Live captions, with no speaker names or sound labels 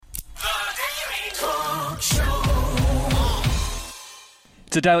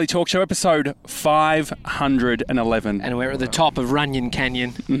It's a Daily Talk Show, episode 511. And we're at the top of Runyon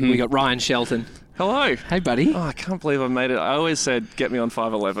Canyon. We got Ryan Shelton. Hello. Hey, buddy. Oh, I can't believe I made it. I always said, get me on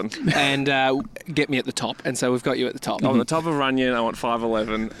 511. And get me at the top. And so we've got you at the top. I'm on the top of Runyon, I want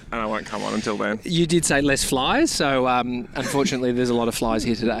 511, and I won't come on until then. You did say less flies, so unfortunately there's a lot of flies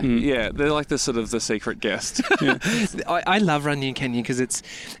here today. Yeah, they're like the sort of the secret guest. I love Runyon Canyon because it's,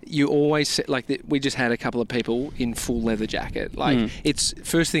 you always, we just had a couple of people in full leather jacket. It's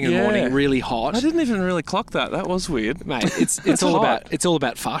first thing in the morning, really hot. I didn't even really clock that. That was weird. Mate, it's all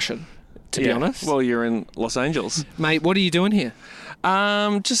about fashion. To be honest. Well, you're in Los Angeles. Mate, what are you doing here?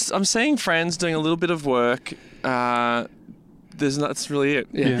 I'm seeing friends, doing a little bit of work. That's really it.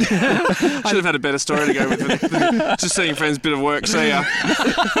 Yeah. Should have had a better story to go with. Just seeing friends, bit of work. See ya.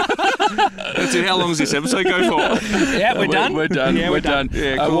 That's it. How long does this episode go for? Yeah, we're done. We're done. Yeah, we're done.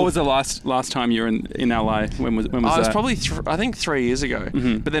 Yeah, cool. What was the last time you were in LA? When was that? It was probably I think 3 years ago.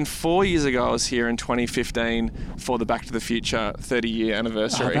 But then 4 years ago I was here in 2015 for the Back to the Future 30-year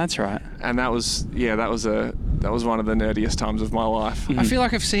anniversary. Oh, that's right. And that was one of the nerdiest times of my life. I feel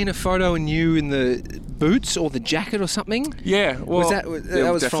like I've seen a photo in you in the boots or the jacket or something. Yeah, well, that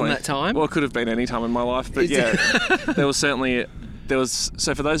was from that time? Well, it could have been any time in my life, but yeah, there was.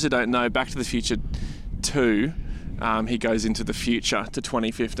 So for those who don't know, Back to the Future 2, he goes into the future to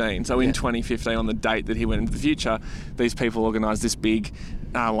 2015. So in 2015, on the date that he went into the future, these people organised this big,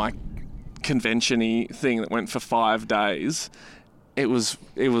 convention-y thing that went for 5 days. It was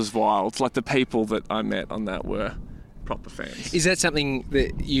wild. Like the people that I met on that were proper fans. Is that something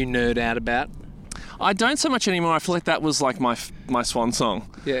that you nerd out about? I don't so much anymore. I feel like that was like my swan song.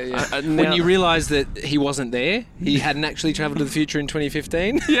 Yeah. When you realised that he wasn't there, he hadn't actually travelled to the future in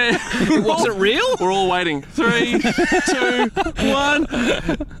 2015. Yeah. It wasn't real? We're all waiting. 3, 2, 1.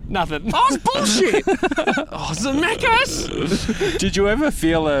 Nothing. Oh, it's bullshit. Zemeckis. Did you ever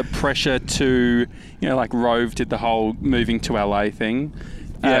feel a pressure to, like Rove did the whole moving to LA thing?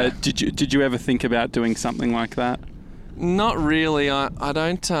 Yeah. Did you ever think about doing something like that? Not really. I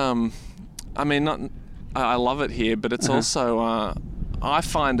don't. I love it here, but it's also, I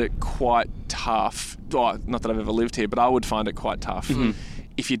find it quite tough. Well, not that I've ever lived here, but I would find it quite tough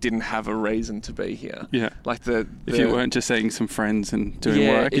if you didn't have a reason to be here. Yeah. Like if you weren't just seeing some friends and doing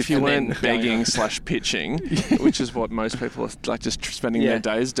work. If you weren't begging / pitching, which is what most people are like just spending their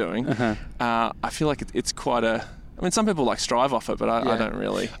days doing. I feel like it's quite a... I mean, some people strive off it, but I don't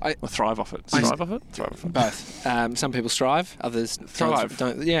really. Or thrive off it. Strive off it? Thrive off it. Both. Some people strive, others thrive.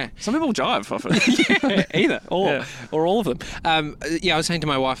 Don't. Yeah. Some people jive off it. Either. Or all of them. I was saying to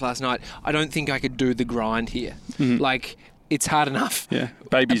my wife last night, I don't think I could do the grind here. It's hard enough. Yeah,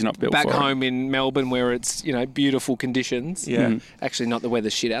 baby's not built back for it. Back home in Melbourne where it's, beautiful conditions. Yeah. Actually, not the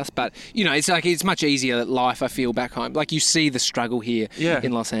weather's shit house, but, it's much easier life, I feel, back home. Like, you see the struggle here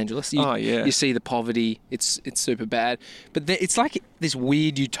in Los Angeles. You see the poverty. It's super bad. But it's like this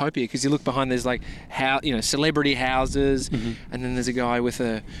weird utopia because you look behind, there's celebrity houses, and then there's a guy with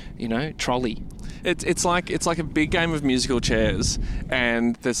a, trolley. It's like a big game of musical chairs,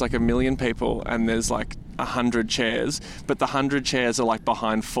 and there's 1 million people, and there's 100 chairs, but the 100 chairs are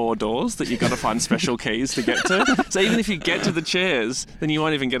behind 4 doors that you've got to find special keys to get to. So even if you get to the chairs, then you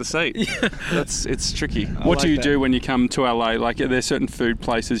won't even get a seat. It's tricky. What do you do when you come to LA? Are there certain food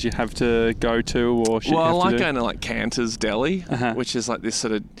places you have to go to, or shit? Well, I like do? going to Cantor's Deli, which is this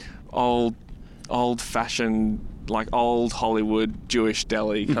sort of old-fashioned, old Hollywood Jewish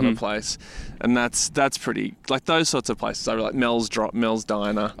deli kind of place, and that's pretty those sorts of places. I really like Mel's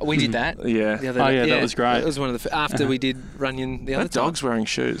Diner. We did that. Yeah. The other day. That was great. It was one of the after we did Runyon the other time. Dog's wearing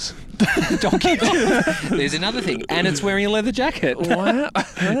shoes. Doggy. There's another thing, and it's wearing a leather jacket. Wow,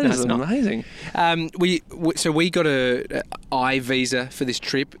 that is amazing. We got a I visa for this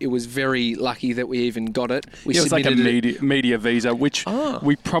trip. It was very lucky that we even got it. It was like a media visa, which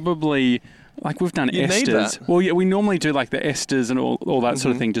we probably. We've done Esters. Well, yeah, we normally do the Esters and all that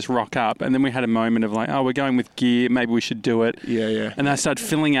sort of thing, just rock up. And then we had a moment of we're going with gear, maybe we should do it. Yeah. And I started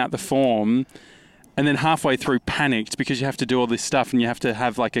filling out the form, and then halfway through panicked because you have to do all this stuff and you have to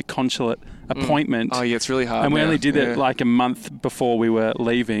have a consulate appointment. Oh, yeah, it's really hard. And we only did it a month before we were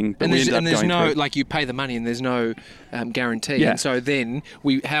leaving. But there's no, you pay the money and there's no guarantee. Yeah. And so then,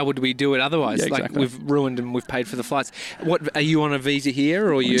 how would we do it otherwise? Yeah, exactly. We've ruined and we've paid for the flights. What, are you on a visa here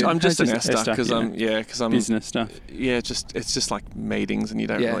or are you? I'm just an Ester because I'm business stuff. Yeah, it's just meetings and you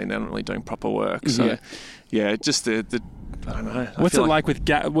don't really doing proper work. So just I don't know. What's it like with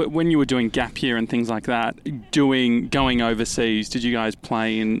when you were doing gap year and things like that? Going overseas, did you guys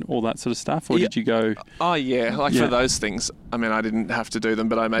play in all that sort of stuff, or did you go? Oh yeah, for those things. I mean, I didn't have to do them,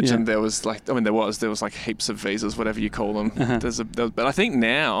 but I imagine there was there was like heaps of visas, whatever you call them. But I think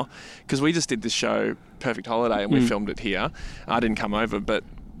now, because we just did this show, Perfect Holiday, and we filmed it here. I didn't come over, but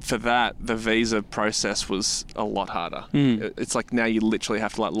for that, the visa process was a lot harder. It's like now you literally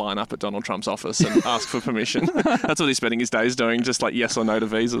have to line up at Donald Trump's office and ask for permission. That's what he's spending his days doing, just yes or no to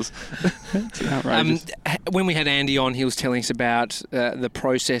visas. When we had Andy on, he was telling us about the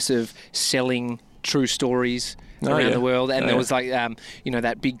process of selling true stories around the world, and there was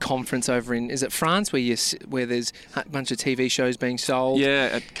that big conference over in, is it France, where there's a bunch of TV shows being sold? Yeah,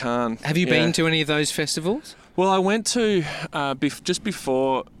 at Cannes. Have you been to any of those festivals? Well, I went to just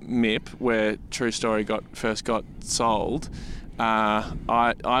before MIP, where True Story first got sold.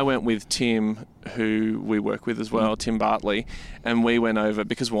 I went with Tim, who we work with as well, Tim Bartley, and we went over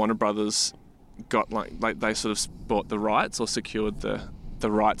because Warner Brothers got they sort of bought the rights or secured the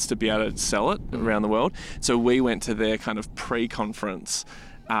rights to be able to sell it around the world. So we went to their kind of pre-conference.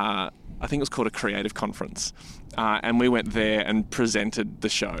 I think it was called a creative conference, and we went there and presented the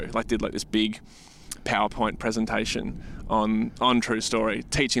show. Did this big PowerPoint presentation on True Story,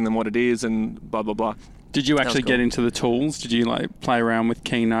 teaching them what it is and blah blah blah. Did you actually get into the tools? Did you play around with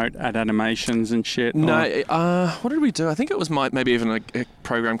Keynote, add animations and shit? No. What did we do? I think it was maybe even a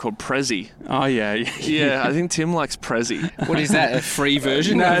program called Prezi. Oh yeah. Yeah, I think Tim likes Prezi. What is that? A free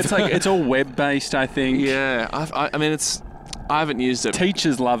version? No, it's all web based. I think. Yeah, I mean I haven't used it.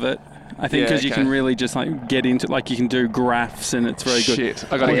 Teachers love it. I think because you can really just get into you can do graphs and it's very good. Shit,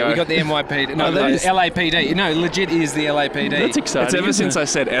 I gotta go. We got the NYPD. No, the LAPD. No, legit is the LAPD. That's exciting. It's ever since I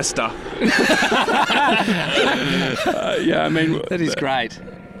said Esther. Yeah, I mean that is great.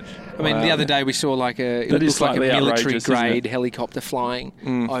 I mean, the other day we saw it looked like a military-grade helicopter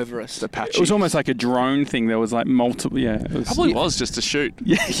flying over us. It was almost like a drone thing. There was multiple. Yeah, it probably was just a shoot.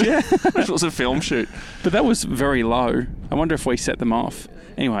 Yeah. It was a film shoot. But that was very low. I wonder if we set them off.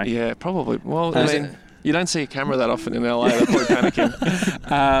 Anyway. Yeah, probably. Well, I mean, you don't see a camera that often in LA. They're probably panicking.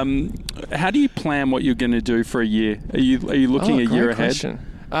 How do you plan what you're going to do for a year? Are you looking a year ahead? Question.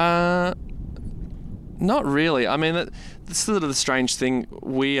 Not really. I mean, that's sort of the strange thing.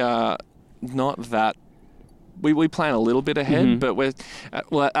 We are not that. We plan a little bit ahead, but we're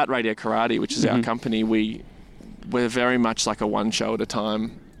at Radio Karate, which is our company. We're very much like a one show at a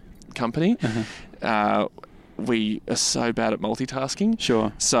time company. We are so bad at multitasking.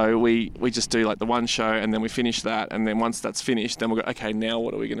 Sure. So we just do the one show and then we finish that, and then once that's finished, then we'll go, okay, now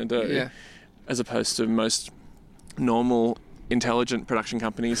what are we going to do? Yeah. As opposed to most normal, intelligent production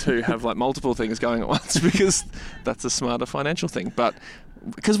companies who have multiple things going at once, because that's a smarter financial thing. But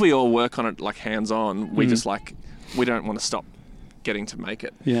because we all work on it hands-on, we just we don't want to stop getting to make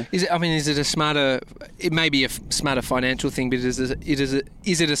it. Yeah. Is it a smarter? It may be a smarter financial thing, but is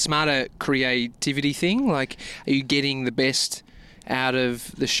it a smarter creativity thing? Are you getting the best out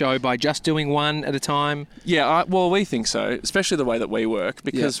of the show by just doing one at a time? Yeah. We think so, especially the way that we work,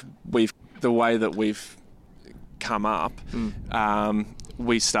 because the way that we've come up.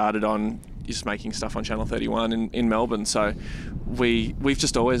 We started on just making stuff on Channel 31 in Melbourne, so we've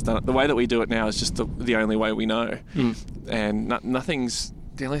just always done it. The way that we do it now is just the only way we know, and nothing's.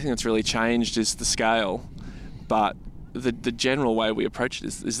 The only thing that's really changed is the scale, but the general way we approach it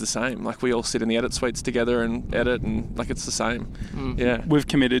is the same. We all sit in the edit suites together and edit, and it's the same. Yeah, we've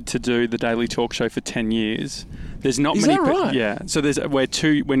committed to do the daily talk show for 10 years. There's not is many. That right? Yeah. So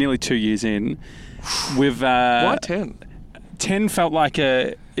we're nearly 2 years in. We've why 10? 10 felt like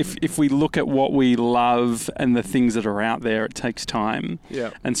if we look at what we love and the things that are out there, it takes time.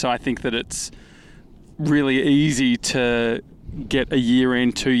 Yeah. And so I think that it's really easy to get a year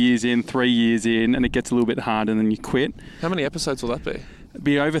in, 2 years in, 3 years in, and it gets a little bit hard and then you quit. How many episodes will that be? It'd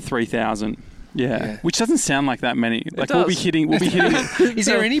be over 3,000. Yeah. Which doesn't sound like that many. We'll be hitting Is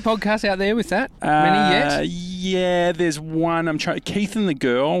there any podcast out there with that many yet? Yeah, there's one. I'm trying. Keith and the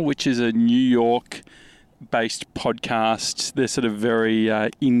Girl, which is a New York-based podcast. They're sort of very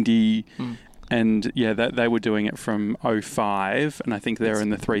indie, and they were doing it from 2005, and I think they're in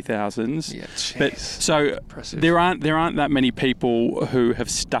the 3000s. Yeah, but so impressive. there aren't that many people who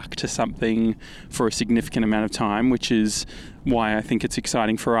have stuck to something for a significant amount of time, which is why I think it's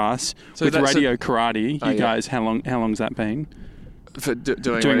exciting for us. So with Radio Karate, you guys, how long's that been? For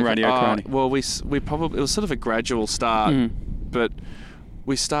doing Radio Karate? Well, we probably, it was sort of a gradual start, but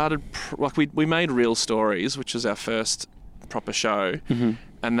we started we made Real Stories, which was our first proper show,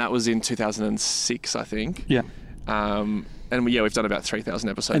 and that was in 2006, I think. Yeah. And we've done about 3,000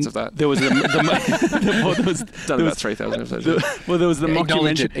 episodes of that. There was done about 3,000 episodes. There was the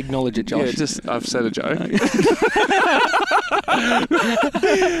mockumentary. Acknowledge it, Josh. Yeah, I've said a joke.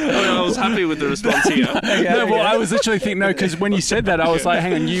 I was happy with the response here. I was literally thinking, because when you said that, I was like,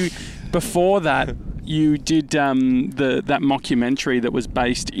 hang on, before that, you did that mockumentary that was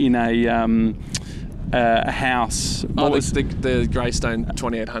based in a house. The Greystone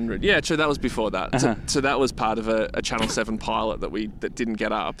 2800. Yeah, true. That was before that. Uh-huh. So that was part of a Channel 7 pilot that didn't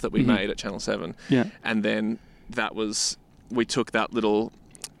get up that we made at Channel 7. Yeah. And then we took that little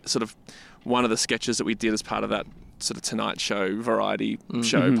sort of one of the sketches that we did as part of that sort of Tonight Show variety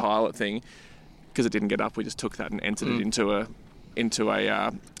show pilot thing, because it didn't get up. We just took that and entered it into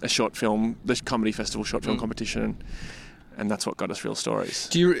a short film, the Comedy Festival short film competition. And that's what got us Real Stories.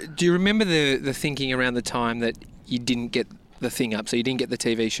 Do you remember the thinking around the time that you didn't get the thing up, so you didn't get the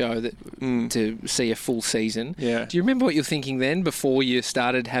TV show to see a full season? Yeah. Do you remember what you were thinking then before you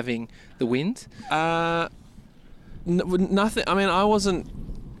started having the wins? Nothing. I mean, I wasn't.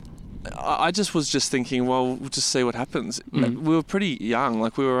 I just was thinking, well, we'll just see what happens. We were pretty young.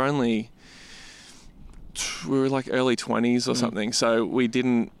 Like we were like early 20s or something. So we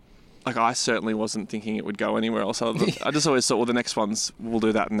didn't. Like, I certainly wasn't thinking it would go anywhere else. I just always thought, well, the next ones, we'll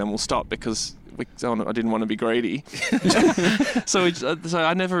do that and then we'll stop, because I didn't want to be greedy. So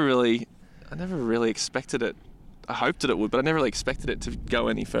I never really expected it. I hoped that it would, but I never really expected it to go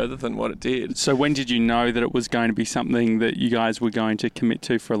any further than what it did. So when did you know that it was going to be something that you guys were going to commit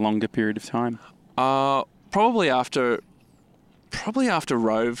to for a longer period of time? Probably after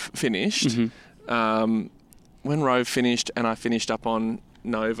Rove finished. When Rove finished and I finished up on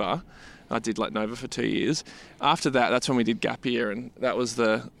Nova. I did like Nova for 2 years. After that, that's when we did Gap Year, and that was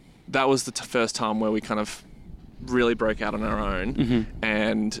the first time where we kind of really broke out on our own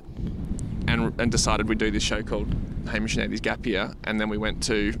and decided we'd do this show called Hamish and Andy's Gap Year, and then we went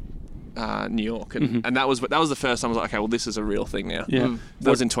to New York, and that was the first time I was like, okay, well, this is a real thing now. Yeah. That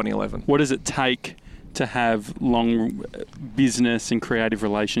was in 2011. What does it take to have long business and creative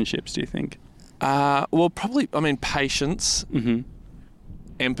relationships, do you think? Well, probably, I mean, patience.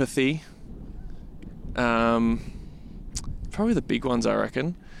 Empathy, probably the big ones, I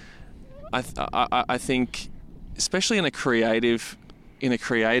reckon. I think, especially in a creative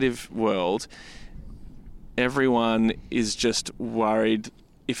world, everyone is just worried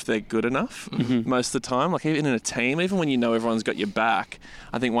if they're good enough most of the time. Like even in a team, even when you know everyone's got your back,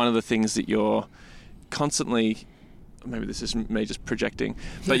 I think one of the things that you're constantly, maybe this is me just projecting,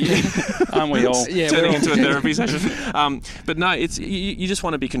 but aren't we all? Yeah, turning into a therapy session. But no, it's you just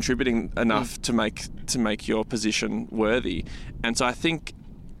want to be contributing enough to make your position worthy. And so I think,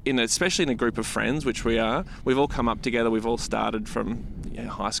 especially in a group of friends, which we are, we've all come up together. We've all started from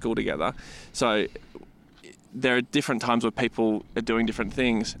high school together. So there are different times where people are doing different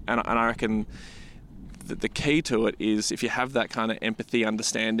things, and I reckon that the key to it is if you have that kind of empathy,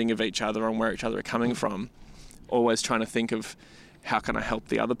 understanding of each other and where each other are coming from. Always trying to think of how can I help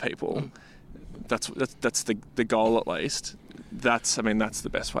the other people. That's the goal, at least. That's the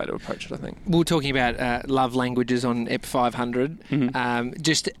best way to approach it, I think. We were talking about love languages on EP 500.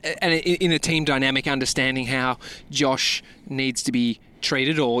 Just and in a team dynamic, understanding how Josh needs to be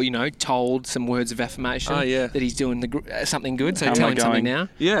treated or told some words of affirmation that he's doing something good. So tell him something now.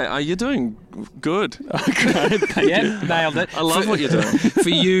 Yeah, you're doing good. Yeah, nailed it. I love what you're doing. For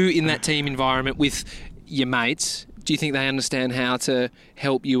you in that team environment with your mates, do you think they understand how to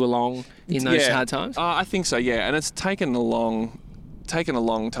help you along in those hard times? I think so, yeah. And it's taken a long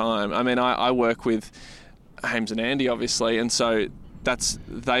time. I mean, I work with Hames and Andy, obviously, and so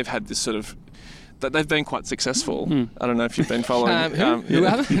they've had this sort of... They've been quite successful. I don't know if you've been following. Who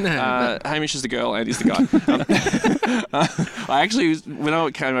are they? No. Hamish is the girl, Andy's the guy. I actually, when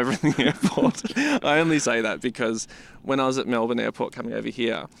I came over in the airport, I only say that because when I was at Melbourne Airport coming over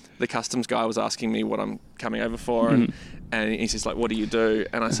here, the customs guy was asking me what I'm coming over for, and he's just like, "What do you do?"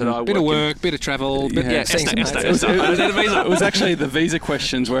 And I said, "I bit of work, bit of travel, but It was actually the visa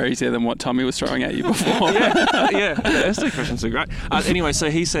questions where he said, "Then what Tommy was throwing at you before." The SD questions are great. Anyway,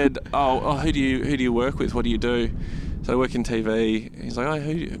 so he said, "Oh, who do you work with? What do you do?" So I work in TV. He's like, "Oh,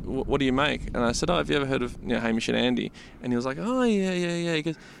 what do you make?" And I said, "Oh, have you ever heard of Hamish and Andy?" And he was like, "Oh, yeah."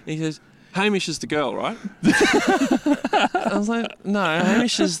 He goes, Hamish is the girl, right? I was like, no,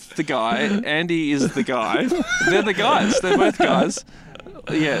 Hamish is the guy. Andy is the guy. They're the guys. They're both guys.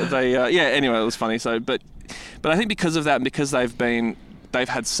 Yeah, anyway, it was funny. So, but I think because of that, and because they've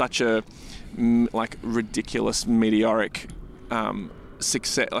had such a ridiculous meteoric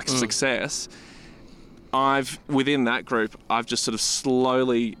success, within that group, I've just sort of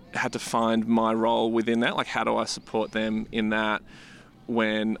slowly had to find my role within that. Like, how do I support them in that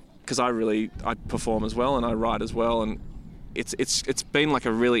because I perform as well and I write as well, and it's been like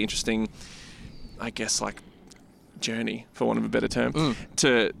a really interesting, I guess, like journey, for want of a better term,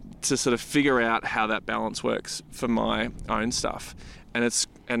 to sort of figure out how that balance works for my own stuff. And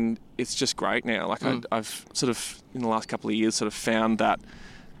it's just great now. Like I've sort of in the last couple of years sort of found that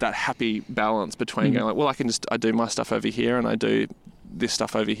happy balance between going like, well, I do my stuff over here and I do this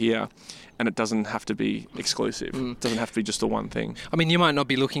stuff over here, and it doesn't have to be exclusive. It doesn't have to be just the one thing. I mean, you might not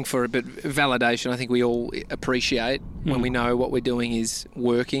be looking for a bit validation. I think we all appreciate when we know what we're doing is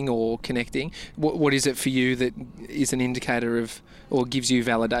working or connecting. What is it for you that is an indicator of or gives you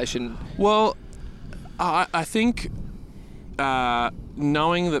validation? Well, I think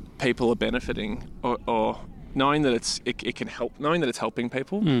knowing that people are benefiting or knowing that it can help, knowing that it's helping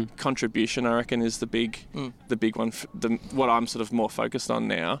people, contribution, I reckon, is the big one. What I'm sort of more focused on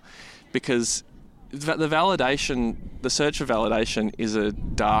now, because the validation, the search for validation, is a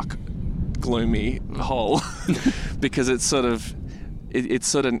dark, gloomy hole, because it's sort of,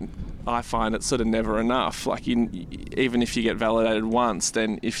 I find it's sort of never enough. Like even if you get validated once,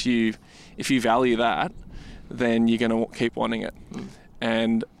 then if you value that, then you're going to keep wanting it.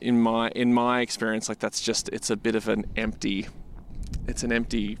 And in my experience, like it's a bit of an empty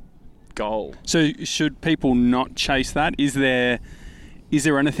goal. So should people not chase that? Is there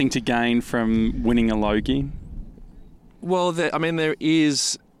anything to gain from winning a Logie? Well, there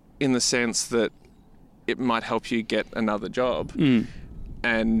is, in the sense that it might help you get another job.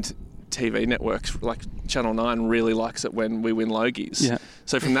 And TV networks like Channel 9 really likes it when we win Logies. Yeah.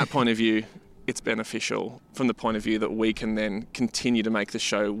 So from that point of view, it's beneficial from the point of view that we can then continue to make the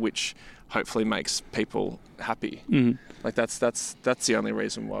show, which hopefully makes people happy. Like that's the only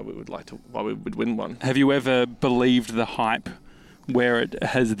reason why we would win one. Have you ever believed the hype where it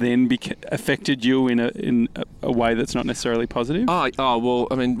has then affected you in a way that's not necessarily positive? Oh well,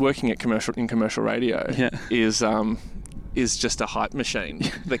 I mean, working at commercial radio is just a hype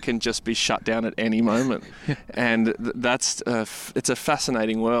machine that can just be shut down at any moment. And that's it's a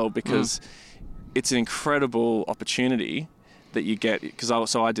fascinating world, because it's an incredible opportunity that you get. Because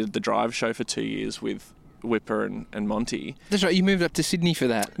I did the Drive show for 2 years with Whipper and Monty. That's right. You moved up to Sydney for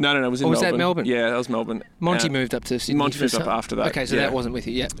that. No, it was in Melbourne. Was that Melbourne? Yeah, that was Melbourne. Monty moved up to Sydney. Monty moved up after that. Okay, so that wasn't with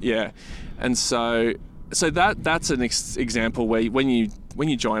you yet. Yeah, and so that's an example where when you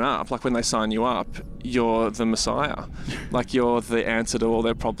join up, like when they sign you up, you're the messiah. Like you're the answer to all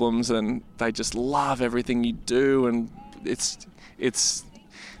their problems, and they just love everything you do, and it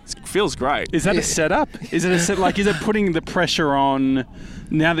feels great. Is that a setup? Is it putting the pressure on?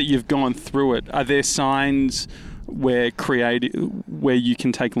 Now that you've gone through it, are there signs where you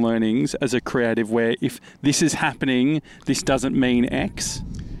can take learnings as a creative, where if this is happening, this doesn't mean X?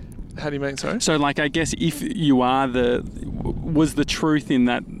 How do you mean, sorry? So, like, I guess if you are was the truth in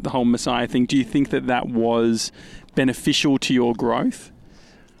that the whole Messiah thing, do you think that was beneficial to your growth?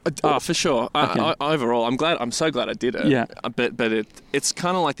 For sure. Okay. Overall, I'm so glad I did it. Yeah. But it's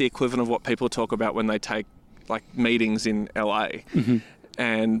kind of like the equivalent of what people talk about when they take like meetings in LA.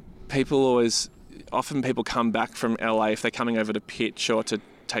 And often people come back from LA if they're coming over to pitch or to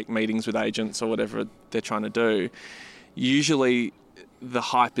take meetings with agents or whatever they're trying to do. Usually the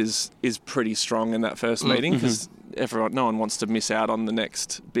hype is pretty strong in that first meeting, because no one wants to miss out on the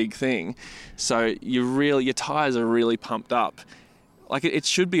next big thing. So your tires are really pumped up. Like it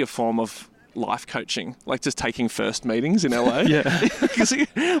should be a form of life coaching, like just taking first meetings in LA. Yeah, because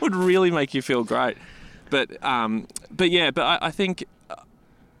it would really make you feel great. But I think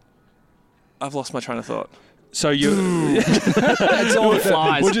I've lost my train of thought. So you, it's all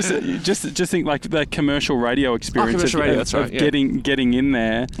flies. Well, just think like the commercial radio experience of getting in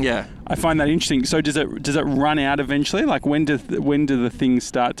there. Yeah, I find that interesting. So does it run out eventually? Like when do the things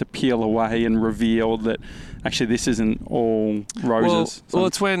start to peel away and reveal that actually this isn't all roses? Well,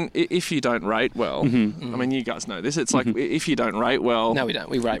 it's if you don't rate well. I mean, you guys know this. It's like if you don't rate well. No, we don't.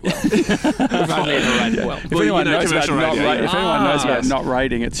 We rate well. We've only ever rated well. If anyone knows about not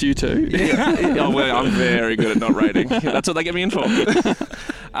rating, it's you two. Well, I'm very good at not rating. That's what they get me in for.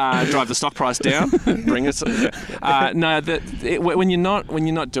 Drive the stock price down. Bring it. When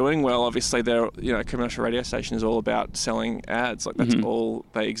you're not doing well, obviously commercial radio station is all about selling ads. Like that's all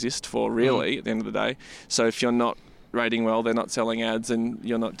they exist for, really. At the end of the day. So if you're not rating well, they're not selling ads, and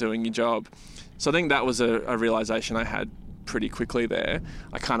you're not doing your job. So I think that was a realization I had pretty quickly there.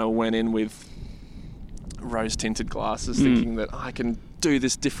 I kind of went in with rose-tinted glasses, thinking that I can do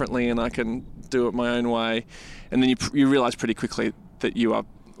this differently and I can do it my own way. And then you realize pretty quickly that you are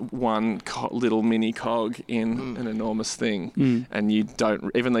one little mini cog in an enormous thing, and you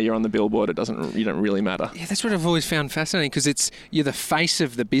don't, even though you're on the billboard, you don't really matter. Yeah, that's what I've always found fascinating, because you're the face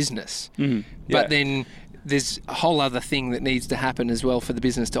of the business, but then there's a whole other thing that needs to happen as well for the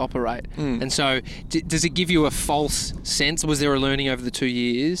business to operate. And so does it give you a false sense? Was there a learning over the 2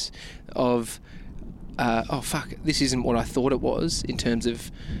 years of, this isn't what I thought it was in terms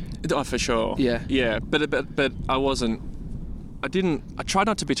of... Oh, for sure. Yeah. But I tried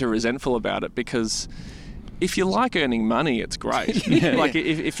not to be too resentful about it, because if you like earning money, it's great.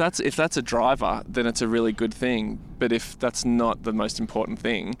 If that's a driver, then it's a really good thing. But if that's not the most important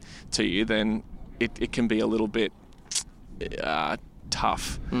thing to you, then it can be a little bit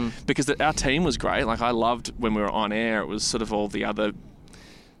tough. Because our team was great. Like, I loved when we were on air. It was sort of all the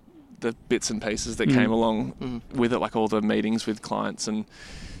bits and pieces that came along with it, like all the meetings with clients and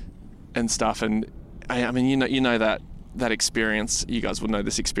stuff. And I mean, you know that experience. You guys will know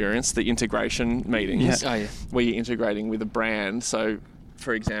this experience, the integration meetings, where you're integrating with a brand. So,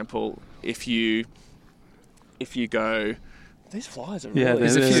 for example, if you go, these flies are really...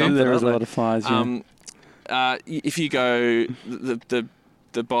 there is a lot of flies. If you go,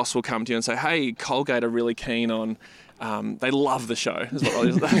 the boss will come to you and say, "Hey, Colgate are really keen on." They love the show. Is what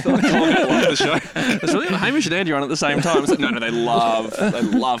Colgate love the show. It's really Hamish and Andy are on at the same time. It's like, no, they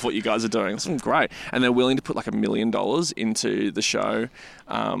love what you guys are doing. It's great, and they're willing to put like $1 million into the show.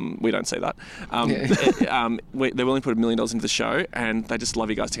 We don't say that. They're willing to put $1 million into the show, and they just love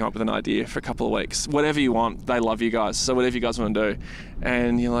you guys to come up with an idea for a couple of weeks. Whatever you want, they love you guys. So whatever you guys want to do,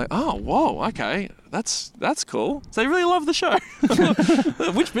 and you're like, oh, whoa, okay. That's cool. So they really love the show.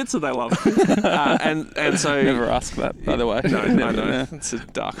 Which bits do they love? And so... Never ask that, by the way. No, I know. Yeah. It's a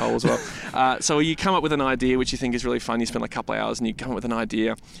dark hole as well. So you come up with an idea which you think is really fun. You spend like a couple of hours and you come up with an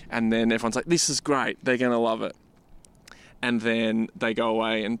idea, and then everyone's like, this is great. They're going to love it. And then they go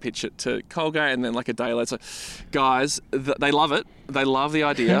away and pitch it to Colgate, and then like a day later, guys, they love it. They love the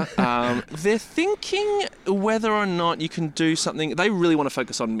idea. They're thinking whether or not you can do something. They really want to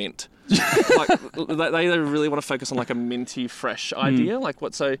focus on mint. They really want to focus on like a minty, fresh idea.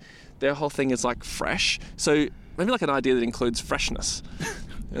 So their whole thing is like fresh. So maybe like an idea that includes freshness.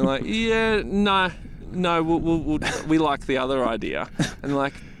 And like, yeah, no, we like the other idea. And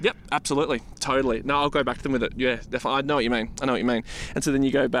like, yep, absolutely, totally. No, I'll go back to them with it. Yeah, definitely. I know what you mean. And so then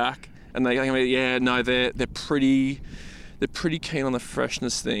you go back and they go, yeah, no, they're pretty keen on the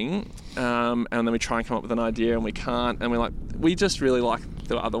freshness thing. And then we try and come up with an idea and we can't. And we're like, we just really like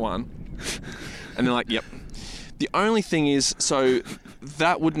the other one. And they're like, yep. The only thing is, so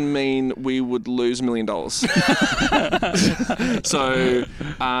that would mean we would lose $1 million. So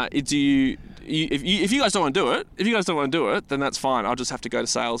if you guys don't want to do it, then that's fine. I'll just have to go to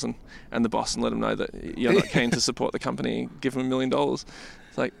sales and the boss and let them know that you're not keen to support the company. Give them $1 million. It's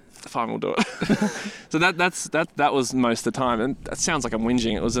like, fine, we'll do it. So that was most of the time, and that sounds like I'm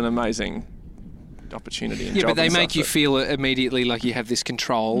whinging. It was an amazing opportunity. And yeah, but they make you feel immediately like you have this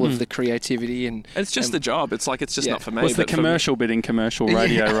control of the creativity, and it's just the job. It's like it's just not for me. Well, it's the commercial bit in commercial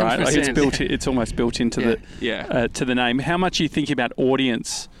radio, right? Like it's almost built into the name. How much are you thinking about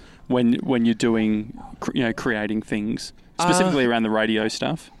audience when you're doing, creating things, specifically around the radio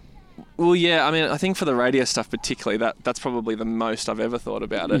stuff? Well, yeah, I mean, I think for the radio stuff particularly, that's probably the most I've ever thought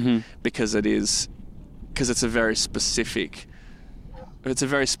about it, because it's a very specific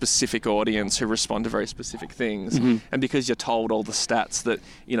audience who respond to very specific things, and because you're told all the stats that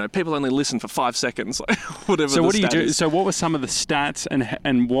people only listen for 5 seconds, like whatever. So what do you do? So what were some of the stats,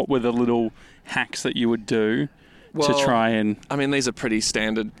 and what were the little hacks that you would do to try and? I mean, these are pretty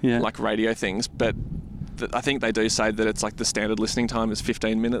standard like radio things, but I think they do say that it's like the standard listening time is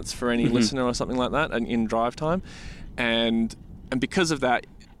 15 minutes for any listener or something like that, and in drive time, and because of that,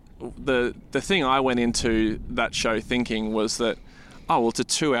 the thing I went into that show thinking was that, oh, well, it's a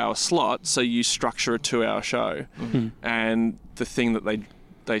 2-hour slot, so you structure a 2-hour show, and the thing that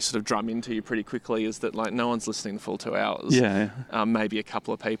they sort of drum into you pretty quickly is that like no one's listening the full 2 hours. Maybe a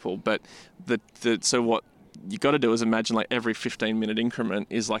couple of people, but so what you got to do is imagine like every 15-minute increment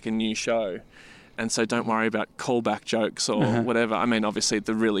is like a new show. And so don't worry about callback jokes or whatever. I mean, obviously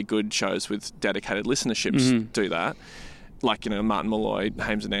the really good shows with dedicated listenerships do that. Like, Martin Malloy,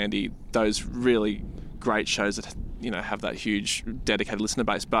 Hames and Andy, those really great shows that, have that huge dedicated listener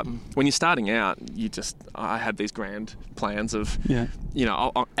base. But when you're starting out, I had these grand plans of,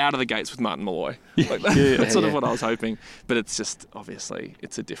 out of the gates with Martin Malloy. That's sort of what I was hoping. But it's just, obviously,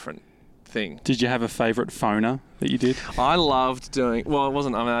 it's a different thing. Did you have a favourite phoner that you did? I loved doing... Well, it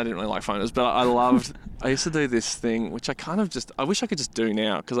wasn't... I mean, I didn't really like phoners, but I loved I used to do this thing, which I wish I could just do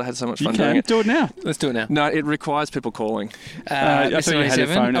now because I had so much fun doing it. Do it now. Let's do it now. No, it requires people calling. I thought you had a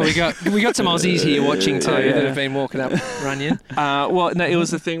phone. We got some Aussies here watching too that have been walking up Runyon. Well, no, it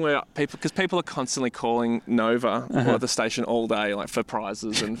was the thing where people are constantly calling Nova or the station all day, like for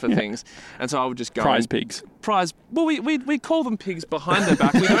prizes and for things, and so I would just go pigs. Well, we call them pigs behind their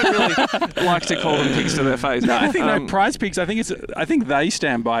back. We don't really like to call them pigs to their face. No, I think prize pigs. I think they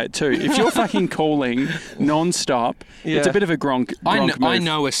stand by it too. If you're fucking calling non-stop, it's a bit of a gronk move. I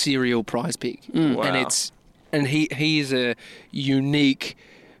know a serial prize pig, Wow. and he is a unique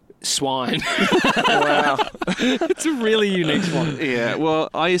swine. Wow. It's a really unique swine. Yeah. Well,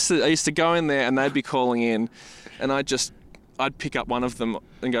 I used to go in there and they'd be calling in, and I'd pick up one of them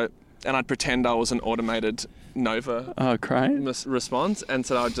and go, and I'd pretend I was an automated Nova response, and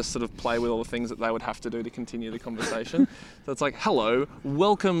so I'd just sort of play with all the things that they would have to do to continue the conversation. So it's like, hello,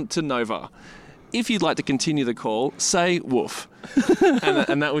 welcome to Nova. If you'd like to continue the call, say woof.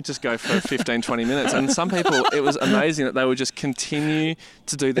 and that would just go for 15, 20 minutes. And some people, it was amazing that they would just continue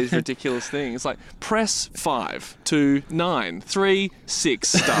to do these ridiculous things. Like, press 5 to 9, 3, 6,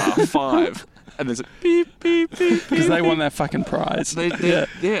 star 5. And there's a beep, beep, beep, beep. Because they want that fucking prize. Yeah,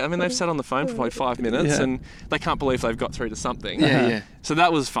 I mean, they've sat on the phone for like 5 minutes and they can't believe they've got through to something. Yeah. So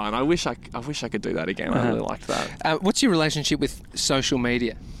that was fun. I wish I could do that again. I really liked that. What's your relationship with social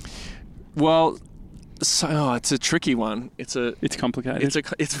media? Well, it's a tricky one. It's complicated.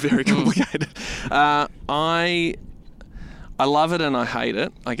 It's very complicated. I love it and I hate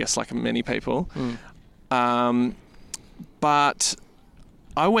it, I guess, like many people. But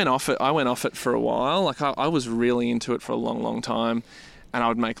I went off it for a while. Like I was really into it for a long, long time, and I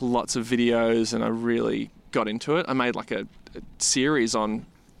would make lots of videos, and I really got into it. I made like a series on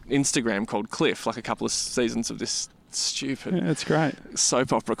Instagram called Cliff, like a couple of seasons of this stupid that's great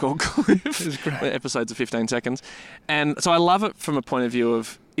soap opera called Cliff. It's great. Episodes of 15 seconds. And so I love it from a point of view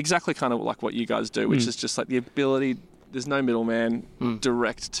of exactly kind of like what you guys do, which is just like the ability, there's no middleman,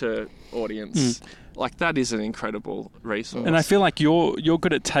 direct to audience. Like that is an incredible resource. And I feel like you're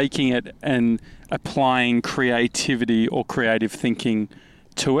good at taking it and applying creativity or creative thinking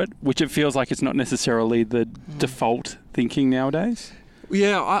to it, which it feels like it's not necessarily the default thinking nowadays.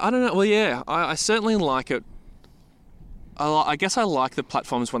 Yeah, I don't know. Well, yeah, I certainly like it. I guess I like the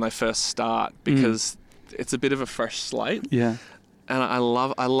platforms when they first start because it's a bit of a fresh slate. Yeah. And I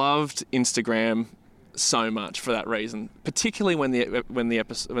loved Instagram so much for that reason, particularly when the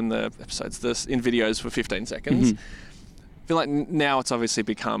episodes in videos were 15 seconds. I feel like now it's obviously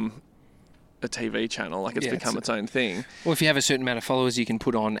become a TV channel, like it's become its own thing. Well, if you have a certain amount of followers, you can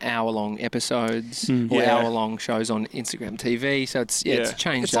put on hour-long episodes or hour-long shows on Instagram TV. So it's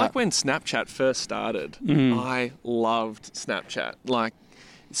changed. It's like when Snapchat first started. I loved Snapchat. Like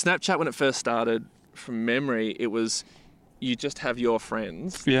Snapchat when it first started, from memory, it was you just have your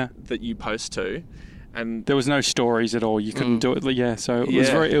friends that you post to. And there was no stories at all. You couldn't do it. Yeah, so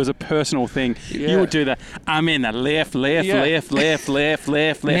it was a personal thing. You would do that. I'm in the left. Never I'm in the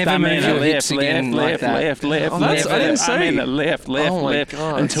left. I didn't say. I'm in the left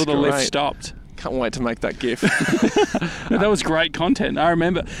until the lift stopped. Can't wait to make that GIF. That was great content. I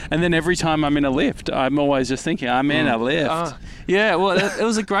remember. And then every time I'm in a lift, I'm always just thinking, I'm in a lift. Yeah, well, it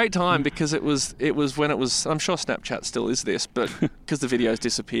was a great time because it was when it was. I'm sure Snapchat still is this, but because the videos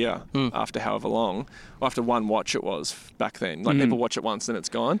disappear after however long, or after one watch it was back then. Like people watch it once and it's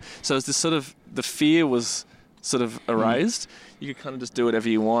gone. So it's this sort of the fear was sort of erased. You could kind of just do whatever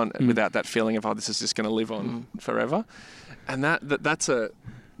you want without that feeling of this is just going to live on forever, and that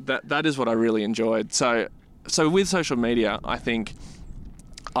is what I really enjoyed. So with social media, I think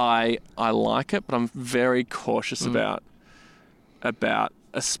I like it, but I'm very cautious about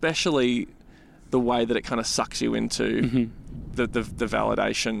especially the way that it kind of sucks you into the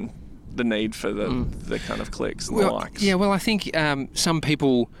validation, the need for the kind of clicks and the likes. Yeah, well, I think some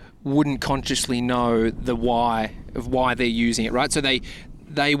people wouldn't consciously know the why of why they're using it, right? So they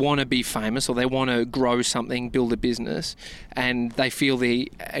want to be famous or they want to grow something, build a business, and they feel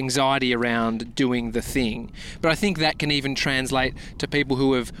the anxiety around doing the thing. But I think that can even translate to people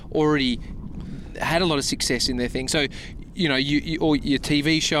who have already had a lot of success in their thing. So, you know, or your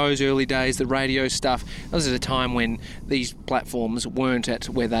TV shows, early days, the radio stuff, that was at a time when these platforms weren't at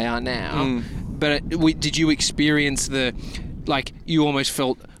where they are now. But did you experience you almost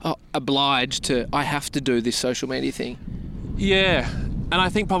felt obliged to, I have to do this social media thing? Yeah. And I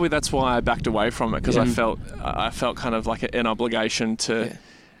think probably that's why I backed away from it, because I felt kind of like an obligation to,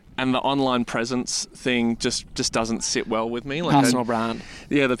 and the online presence thing just doesn't sit well with me. Like personal brand.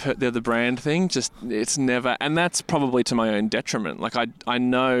 Yeah, the brand thing, it's never, and that's probably to my own detriment. Like I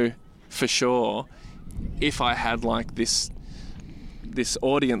know for sure, if I had like this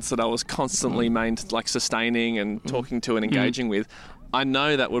audience that I was constantly sustaining and talking to and engaging with, I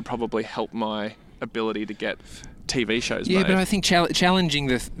know that would probably help my ability to get TV shows made. Yeah, but I think challenging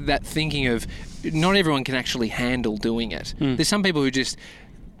that thinking of not everyone can actually handle doing it. There's some people who just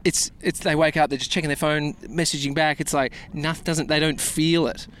they wake up, they're just checking their phone, messaging back. It's like they don't feel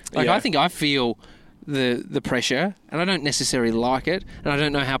it. Like I think I feel the pressure, and I don't necessarily like it, and I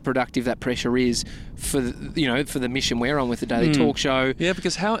don't know how productive that pressure is for the mission we're on with the Daily Talk Show. Yeah,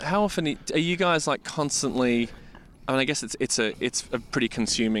 because how often are you guys like constantly? I mean, I guess it's a pretty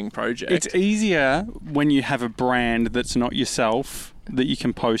consuming project. It's easier when you have a brand that's not yourself that you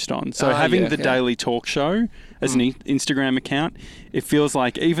can post on. So having the Daily Talk Show as an Instagram account, it feels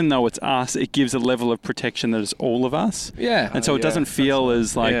like even though it's us, it gives a level of protection that is all of us. Yeah. And so it doesn't feel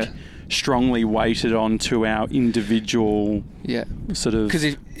as like strongly weighted onto our individual sort of...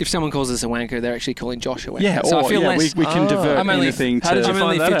 Because if someone calls us a wanker, they're actually calling Josh a wanker. Yeah, so I feel less... we can divert anything to... How did you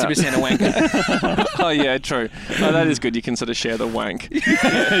find that 50% a wanker. Oh, yeah, true. Oh, that is good. You can sort of share the wank. You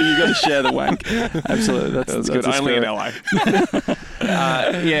got to share the wank. Absolutely. That's good. Only in LA.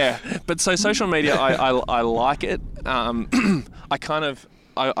 But so social media, I like it.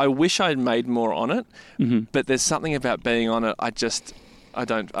 I wish I'd made more on it, but there's something about being on it.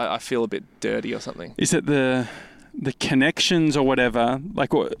 I feel a bit dirty or something. Is it the connections or whatever? Like,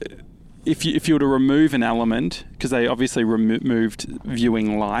 if you were to remove an element, because they obviously removed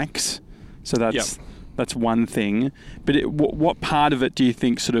viewing likes, so that's one thing. But what part of it do you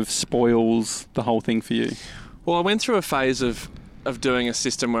think sort of spoils the whole thing for you? Well, I went through a phase of doing a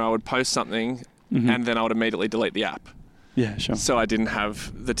system where I would post something and then I would immediately delete the app. Yeah, sure. So I didn't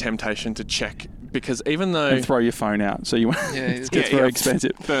have the temptation to check, because even though... And throw your phone out, so it gets very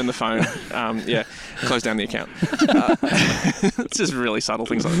expensive. Burn the phone. Close down the account. It's just really subtle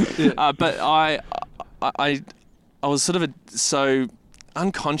things like that. But I was sort of so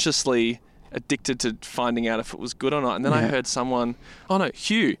unconsciously addicted to finding out if it was good or not. And then I heard someone... Oh, no,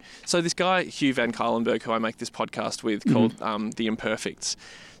 Hugh. So this guy, Hugh Van Cuylenberg, who I make this podcast with, called The Imperfects.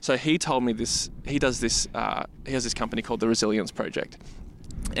 So he told me this, he has this company called the Resilience Project.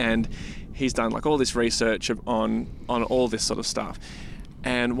 And he's done like all this research on all this sort of stuff.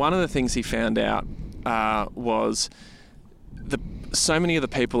 And one of the things he found out was so many of the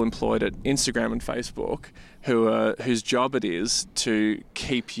people employed at Instagram and Facebook whose job it is to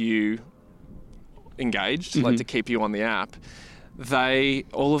keep you engaged, like to keep you on the app.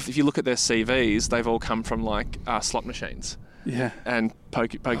 If you look at their CVs, they've all come from like slot machines. Yeah. And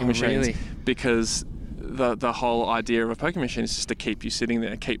poker machines. Really? Because the whole idea of a poker machine is just to keep you sitting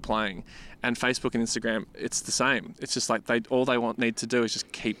there, keep playing. And Facebook and Instagram, it's the same. It's just like all they need to do is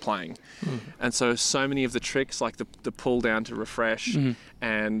just keep playing. And so many of the tricks, like the pull down to refresh,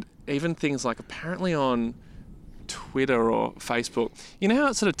 and even things like apparently on Twitter or Facebook, you know how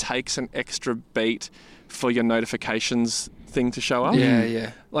it sort of takes an extra beat for your notifications thing to show up?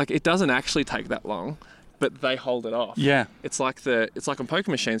 Yeah. Like it doesn't actually take that long. But they hold it off. Yeah, it's like on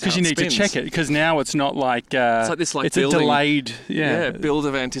poker machines because you need to check it, because now it's not like it's like this it's building, a delayed build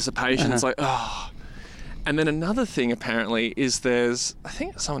of anticipation. It's like and then another thing apparently is I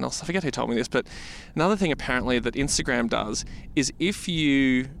think someone else, I forget who told me this, but another thing apparently that Instagram does is if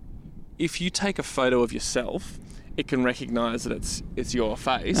you take a photo of yourself, it can recognise that it's your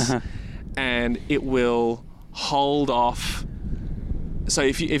face, and it will hold off. So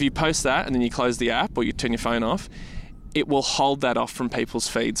if you post that and then you close the app or you turn your phone off, it will hold that off from people's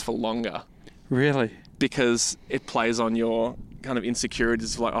feeds for longer. Really? Because it plays on your kind of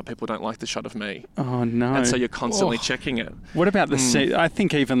insecurities of like, oh, people don't like the shot of me. Oh, no. And so you're constantly checking it. What about the scene? I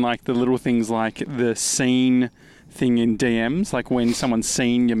think even like the little things like the scene thing in DMs, like when someone's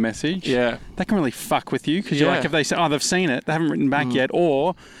seen your message, that can really fuck with you, because you're like, if they say, oh, they've seen it, they haven't written back yet,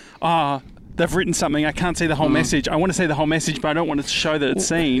 or, they've written something, I can't see the whole message. I want to see the whole message, but I don't want to show that it's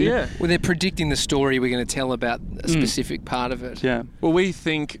seen. Yeah. Well, they're predicting the story we're going to tell about a specific part of it. Yeah. Well, we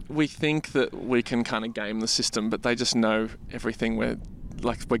think that we can kind of game the system, but they just know everything we're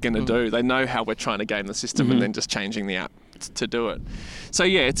going to do. They know how we're trying to game the system and then just changing the app to do it. So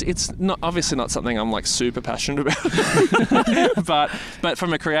yeah, it's not obviously not something I'm like super passionate about, but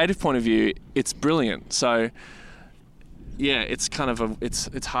from a creative point of view, it's brilliant. So yeah, it's kind of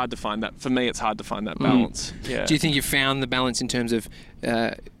it's hard to find that. For me, it's hard to find that balance. Yeah. Do you think you found the balance in terms of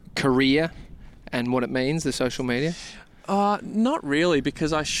career and what it means, the social media? Not really,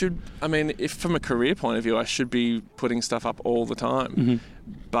 because if from a career point of view, I should be putting stuff up all the time,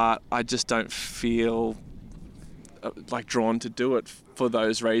 but I just don't feel like drawn to do it for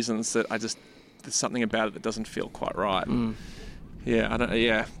those reasons. That there's something about it that doesn't feel quite right.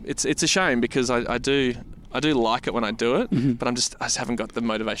 It's a shame because I do like it when I do it, but I just haven't got the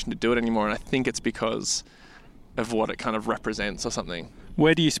motivation to do it anymore, and I think it's because of what it kind of represents or something.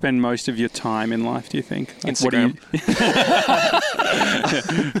 Where do you spend most of your time in life, do you think? Like, Instagram.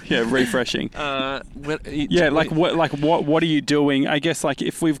 Yeah, refreshing. What are you doing? I guess like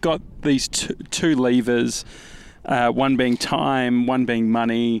if we've got these two levers, one being time, one being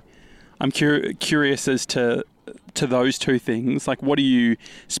money, I'm curious as to those two things. Like, what do you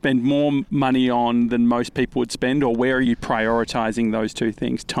spend more money on than most people would spend, or where are you prioritizing those two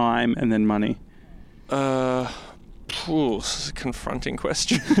things, time and then money? This is a confronting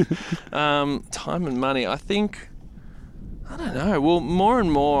question. Time and money. I don't know. Well, more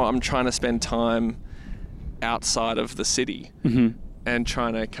and more I'm trying to spend time outside of the city and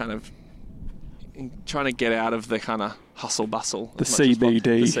trying to get out of the kind of hustle bustle. The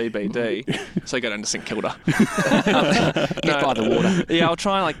CBD. So I go down to St Kilda. Get by the water. Yeah, I'll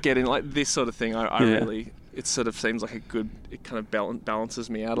try and like get in like this sort of thing. I really, it sort of seems like it kind of balances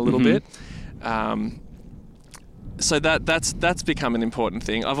me out a little bit. So that's become an important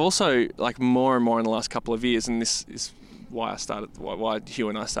thing. I've also like more and more in the last couple of years, and this is why Hugh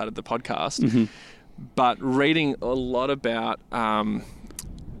and I started the podcast. But reading a lot about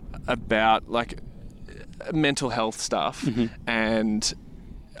like mental health stuff and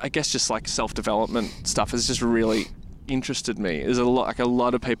I guess just like self-development stuff has just really interested me. There's a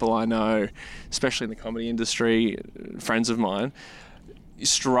lot of people I know, especially in the comedy industry, friends of mine,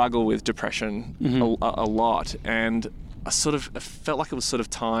 struggle with depression a lot, and I felt like it was sort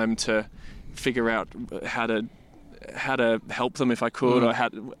of time to figure out how to help them if I could, or how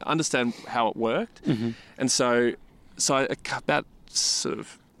to understand how it worked. And so about sort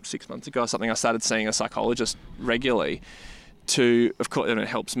of 6 months ago or something, I started seeing a psychologist regularly. Of course, and it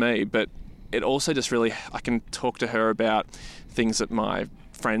helps me, but it also just really, I can talk to her about things that my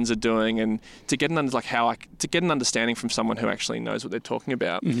friends are doing, and to get an understanding from someone who actually knows what they're talking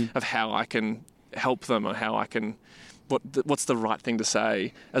about of how I can help them, or how I can what's the right thing to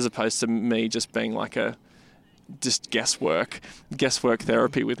say, as opposed to me just being like just guesswork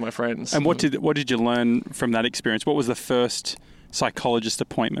therapy with my friends. And what did you learn from that experience? What was the first psychologist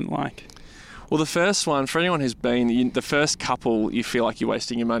appointment like? Well, the first one, for anyone who's been, the first couple, you feel like you're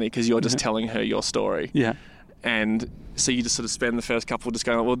wasting your money because you're just telling her your story. Yeah. And so you just sort of spend the first couple just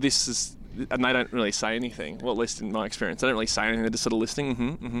going, well, this is, and they don't really say anything. Well, at least in my experience, they don't really say anything. They're just sort of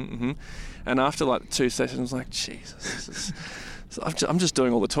listening. And after like 2 sessions, like, Jesus, I'm just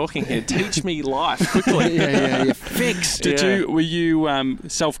doing all the talking here. Teach me life quickly. Yeah. Fix. Were you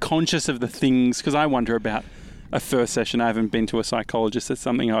self-conscious of the things? Because I wonder about a first session. I haven't been to a psychologist. That's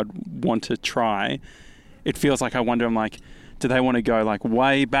something I'd want to try. It feels like I wonder, I'm like, do they want to go like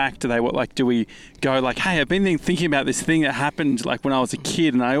way back? Do we go like, hey, I've been thinking about this thing that happened like when I was a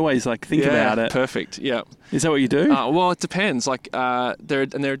kid, and I always like think about it. Perfect. Yeah. Is that what you do? Well, it depends. Like there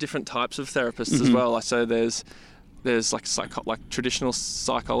are different types of therapists as well. Like, so there's like traditional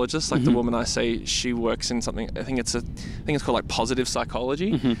psychologists, like the woman I see, she works in something. I think it's called like positive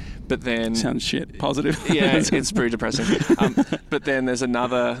psychology. But then sounds shit. Positive. Yeah, it's pretty depressing. But then there's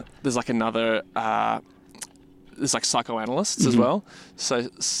like psychoanalysts as well. So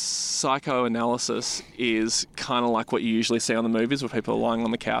psychoanalysis is kind of like what you usually see on the movies, where people are lying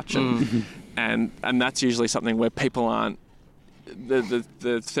on the couch, and that's usually something where people aren't.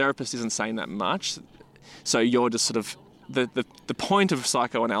 The therapist isn't saying that much. So you're just sort of the point of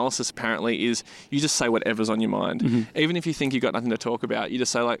psychoanalysis apparently is you just say whatever's on your mind, even if you think you've got nothing to talk about. You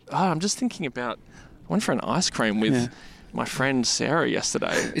just say like, I'm just thinking about, I went for an ice cream with my friend Sarah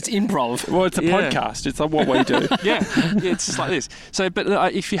yesterday. It's improv. Well, it's a podcast. It's like what we do. Yeah, it's just like this. So,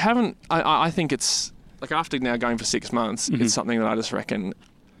 but if you haven't, I think it's like after now going for 6 months, it's something that I just reckon.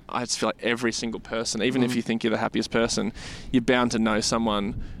 I just feel like every single person, even if you think you're the happiest person, you're bound to know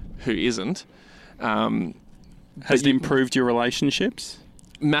someone who isn't. Has it improved your relationships?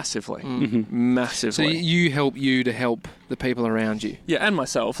 Massively. Massively. So you help you to help the people around you. Yeah, and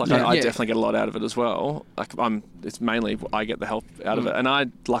myself. Like I definitely get a lot out of it as well. Like it's mainly I get the help out of it, and I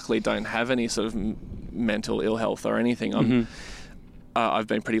luckily don't have any sort of mental ill health or anything. I've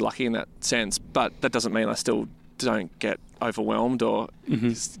been pretty lucky in that sense, but that doesn't mean I still don't get overwhelmed or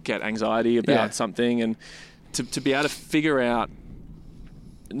get anxiety about something, and to be able to figure out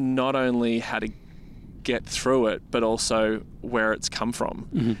not only how to get through it, but also where it's come from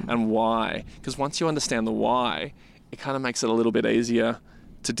and why. Because once you understand the why, it kind of makes it a little bit easier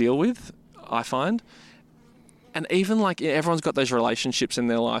to deal with, I find. And even like everyone's got those relationships in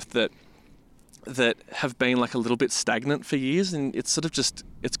their life that that have been like a little bit stagnant for years, and it's sort of just,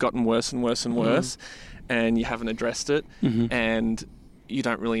 it's gotten worse and worse and worse, and you haven't addressed it, and you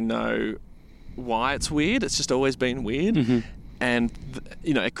don't really know why it's weird. It's just always been weird, and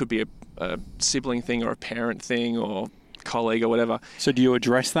it could be a sibling thing or a parent thing or colleague or whatever. So do you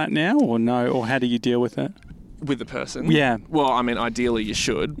address that now or no, or how do you deal with it? With the person? Yeah. Well, I mean, ideally you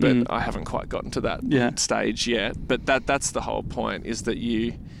should, but I haven't quite gotten to that stage yet. But that's the whole point, is that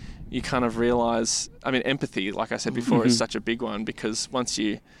you kind of realise, I mean, empathy, like I said before, is such a big one, because once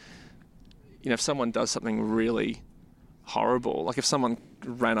if someone does something really horrible, like if someone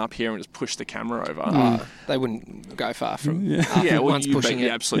ran up here and just pushed the camera over, they wouldn't go far from once pushing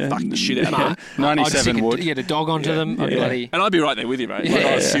it. Absolutely fuck the shit out of them. 97 would. You get a dog onto them. And I'd be right there with you,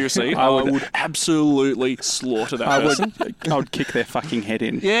 mate. Seriously, I would absolutely slaughter that person. I would kick their fucking head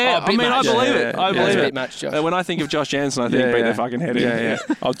in. Yeah, I mean, I believe it. I believe it. Much, Josh. When I think of Josh Jansen, I think beat their fucking head in. Yeah.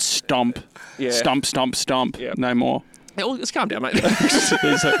 I'd stomp. Yeah. Stomp. Yeah. No more. Yeah, well, just calm down, mate. We don't have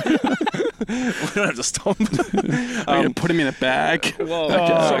to stomp. Put him in a bag.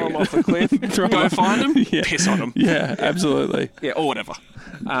 Throw him off a cliff. Go find him. Yeah. Piss on him. Yeah, absolutely. Yeah, or whatever.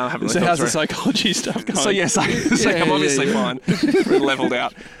 So how's the psychology stuff going? So yes, I'm obviously fine. Leveled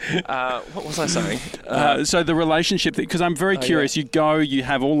out. What was I saying? So the relationship, because I'm very curious. Yeah. You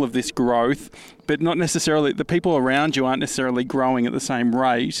have all of this growth, but not necessarily, the people around you aren't necessarily growing at the same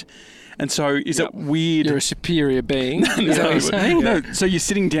rate. And so is it weird? You're a superior being. Is that what you're saying? No. So you're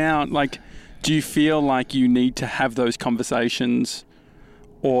sitting down, like, do you feel like you need to have those conversations?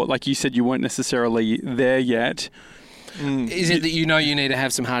 Or like you said, you weren't necessarily there yet. Is it that you need to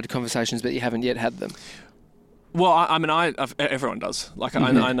have some hard conversations, but you haven't yet had them? Well, I mean, everyone does. Like,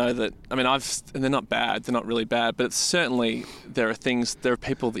 I know that, I mean, and they're not bad, they're not really bad, but it's certainly, there are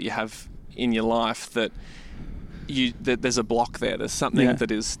people that you have in your life that there's a block there. There's something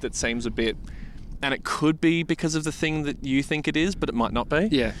that seems a bit, and it could be because of the thing that you think it is, but it might not be.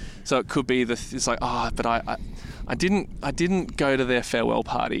 Yeah. So it could be it's like, but I didn't go to their farewell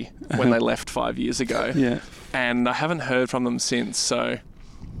party when they left 5 years ago. Yeah. And I haven't heard from them since, so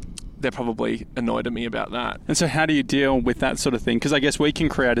they're probably annoyed at me about that. And so how do you deal with that sort of thing? Because I guess we can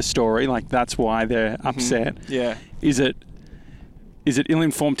create a story, like that's why they're upset. Yeah. Is it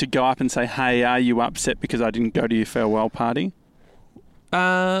ill-informed to go up and say, hey, are you upset because I didn't go to your farewell party?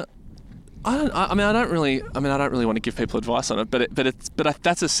 I don't really want to give people advice on it, but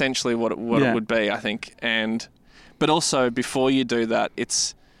that's essentially what it would be, I think. But also before you do that,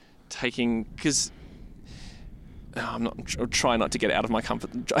 it's taking, because I'll try not to get out of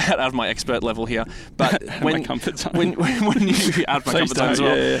my expert level here, but when comfort zone. when you out of my comfort zone as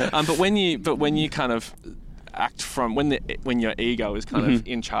well. Yeah. But when you kind of act from when your ego is kind of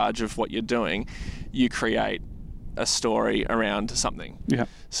in charge of what you're doing, you create a story around something. Yeah.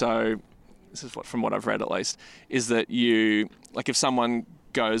 So this is from what I've read, at least, is that you, like, if someone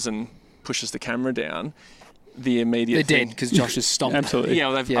goes and pushes the camera down, the immediate they're dead because Josh has stomped. Absolutely. Yeah,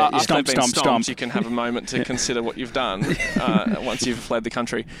 well, after they've been stomped, you can have a moment to consider what you've done once you've fled the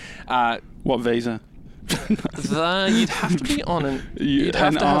country. What visa? You'd have to be on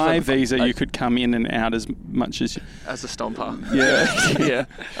an visa. You could come in and out as much as a stomper. Yeah.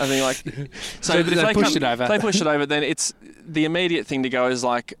 I think, like, so if they pushed it over. If they push it over, then it's the immediate thing to go is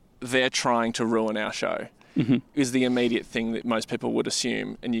like, they're trying to ruin our show. Is the immediate thing that most people would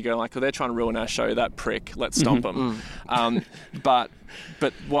assume, and you go like, well, they're trying to ruin our show, that prick, let's stomp them. But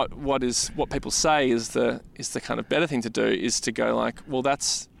what people say is the kind of better thing to do is to go like, well,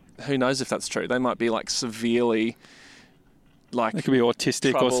 who knows if that's true? They might be like severely, like, they could be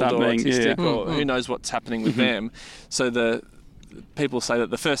autistic or something, or who knows what's happening with them. So the people say that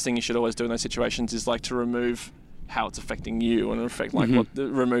the first thing you should always do in those situations is like to remove how it's affecting you and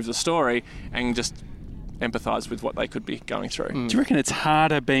remove the story and just empathise with what they could be going through. Do you reckon it's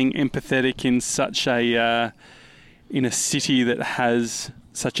harder being empathetic in such a in a city that has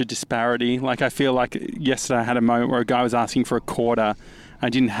such a disparity? Like, I feel like yesterday I had a moment where a guy was asking for a quarter. I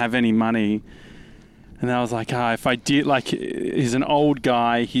didn't have any money. And I was like, if I did, like, he's an old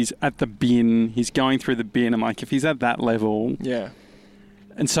guy, he's at the bin, he's going through the bin. I'm like, if he's at that level. Yeah.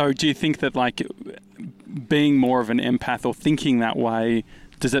 And so do you think that, like, being more of an empath or thinking that way,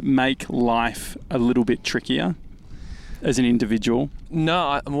 does it make life a little bit trickier as an individual?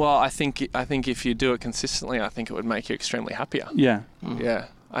 No, I think if you do it consistently, I think it would make you extremely happier. Yeah. Yeah.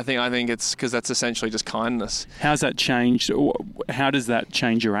 I think it's because that's essentially just kindness. How's that changed? How does that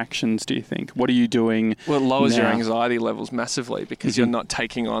change your actions, do you think? What are you doing? Well, it lowers your anxiety levels massively because you're not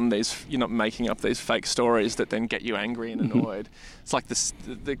taking on you're not making up these fake stories that then get you angry and annoyed. It's like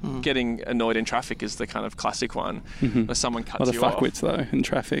getting annoyed in traffic is the kind of classic one where someone cuts you off. The fuckwits though in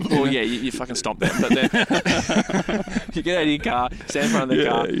traffic. Well, yeah, you fucking stomp them. But then you get out of your car, stand in front of the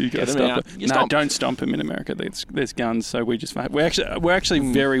car, you got to stop it. No, don't stomp them in America. There's guns, so we're actually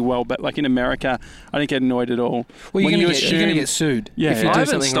very well, but like in America, I don't get annoyed at all. Well, you're going to get sued. Yeah, if you I do haven't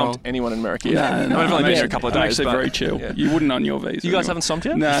something stomped wrong. anyone in America yet. No, I've only been here a couple of days. I'm actually very chill. Yeah. You wouldn't on your visa. You guys haven't stomped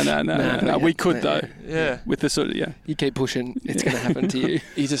yet? No. We could though. Yeah. With the sort of You keep pushing, it's going to happen to you.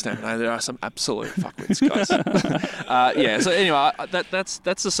 You just never know. There are some absolute fuckwits, guys. So anyway, that's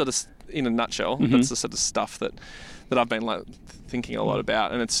the sort of, in a nutshell, that's the sort of stuff that I've been thinking a lot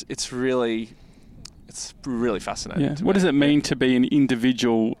about, and it's really fascinating. Yeah. What does it mean to be an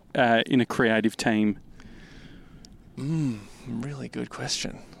individual in a creative team? Really good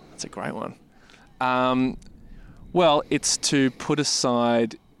question. That's a great one. Well, it's to put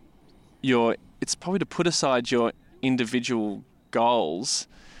aside your individual goals,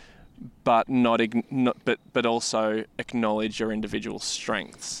 but but also acknowledge your individual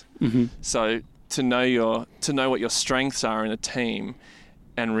strengths. So to know what your strengths are in a team,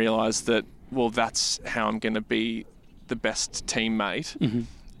 and realize that, well, that's how I'm going to be the best teammate,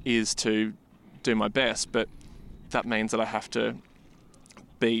 is to do my best. But that means that I have to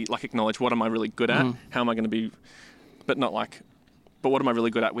acknowledge what am I really good at, how am I going to be, but what am I really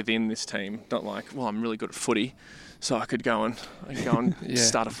good at within this team? Not like, well, I'm really good at footy, so I could go and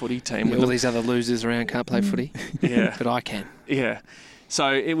start a footy team. All these other losers around can't play footy. Yeah. But I can. Yeah.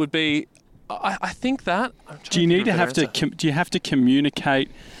 So it would be, I think that. Do you have to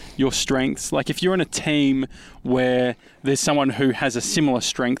communicate your strengths? Like if you're in a team where there's someone who has a similar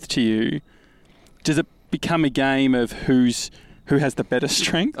strength to you, does it become a game of who has the better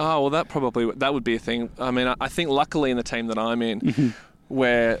strength? Oh, well, that would be a thing. I mean, I think luckily in the team that I'm in,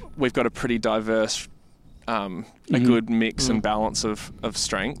 where we've got a pretty diverse, a good mix and balance of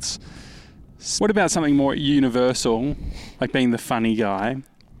strengths. What about something more universal, like being the funny guy?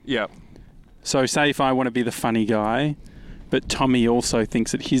 Yeah. So say if I want to be the funny guy, but Tommy also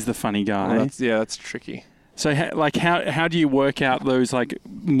thinks that he's the funny guy. That's tricky. So how do you work out those like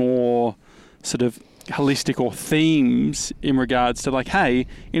more sort of holistic or themes in regards to like, hey,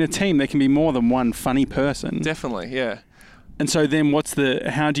 in a team there can be more than one funny person. Definitely, yeah. And so then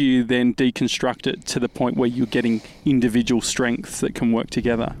how do you then deconstruct it to the point where you're getting individual strengths that can work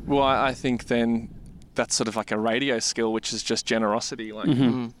together? Well, I think then that's sort of like a radio skill, which is just generosity, like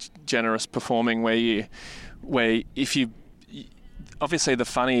generous performing, where if you obviously the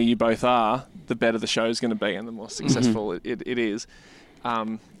funnier you both are, the better the show's going to be and the more successful it is.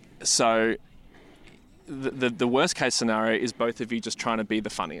 So the worst case scenario is both of you just trying to be the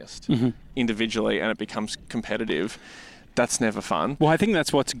funniest individually, and it becomes competitive. That's never fun. Well, I think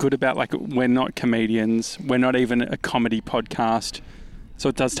that's what's good about, like, we're not comedians. We're not even a comedy podcast. So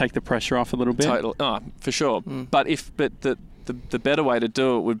it does take the pressure off a little bit. Totally. Oh, for sure. But the better way to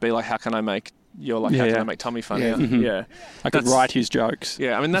do it would be like, how can I make how can I make Tommy funnier? Yeah. I could write his jokes.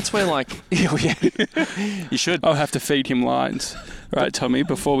 Yeah, I mean, that's where, like, you should. I'll have to feed him lines. Right, Tommy,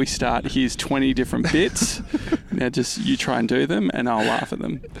 before we start, here's 20 different bits. Now just you try and do them and I'll laugh at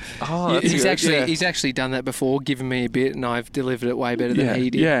them. Oh, he's actually done that before, given me a bit, and I've delivered it way better than he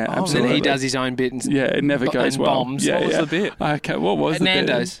did. Yeah, absolutely. And then he does his own bit. And it never goes well. Bombs. Yeah, what was the bit? Okay, what was the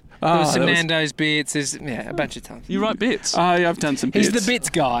Nando's. bit? There was some Nando's bits. There's a bunch of times. You write bits? Oh, yeah, I've done some bits. He's the bits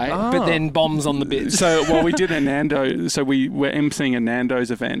guy, but then bombs on the bits. So, we did a Nando's. So we were emceeing a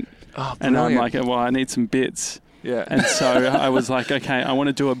Nando's event. Oh, and I'm like, well, I need some bits. Yeah. And so I was like, okay, I want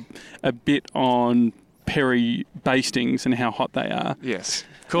to do a bit on Perry bastings and how hot they are. Yes,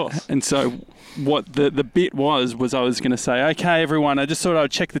 of course. And so what the bit was I was going to say, okay, everyone, I just thought I'd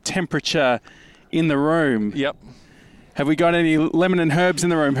check the temperature in the room. Yep. Have we got any lemon and herbs in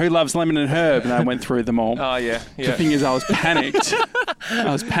the room? Who loves lemon and herb? And I went through them all. Oh, yeah. The thing is, I was panicked.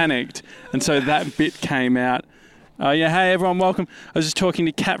 And so that bit came out. Hey, everyone, welcome. I was just talking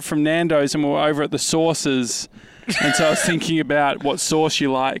to Kat from Nando's and we were over at the sauces. And so I was thinking about what sauce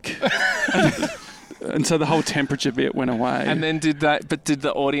you like. And so the whole temperature bit went away. And then did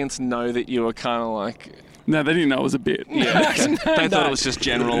the audience know that you were kind of like... No, they didn't know it was a bit. Yeah, okay. They thought it was just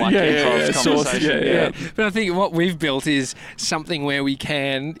general, like, improv conversation. Yeah. But I think what we've built is something where we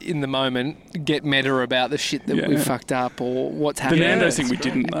can, in the moment, get meta about the shit that we've fucked up or what's happening. The Nando's thing we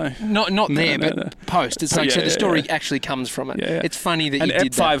didn't know. But post. It's so the story actually comes from it. Yeah. It's funny that you did that. And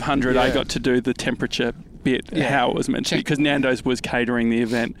at 500, I got to do the temperature bit how it was meant to be, because Nando's was catering the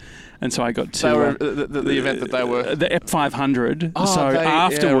event. And so I got to the event that they were the EP 500.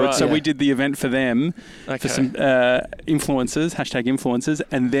 Afterwards, so we did the event for them for some influencers, #influencers,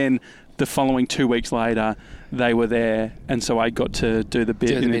 and then the following 2 weeks later, they were there, and so I got to do the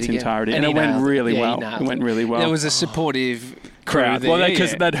bit in its entirety, and it went really well. It went really well. There was a supportive crowd. Well,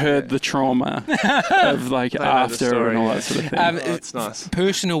 because they'd heard the trauma of after and all that sort of thing. It's nice.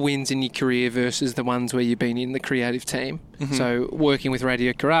 Personal wins in your career versus the ones where you've been in the creative team. Mm-hmm. So working with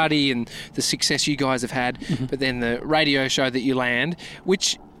Radio Karate and the success you guys have had, but then the radio show that you land,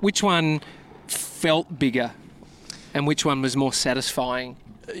 which one felt bigger and which one was more satisfying?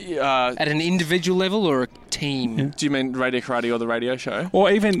 At an individual level or a team? Yeah. Do you mean Radio Karate or the radio show?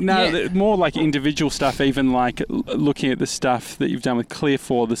 Or even, more like individual stuff, even like looking at the stuff that you've done with Cliff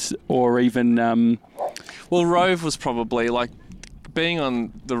or even... Well, Rove was probably, like, being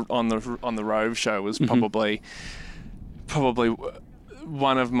on the Rove show was probably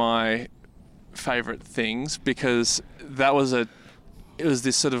one of my favourite things, because it was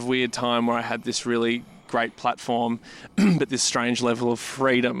this sort of weird time where I had this really great platform, but this strange level of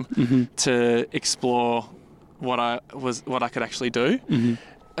freedom to explore what I could actually do.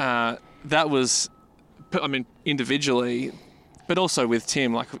 That was, I mean, individually, but also with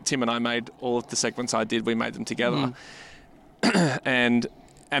Tim. Like Tim and I made all of the segments I did. We made them together, and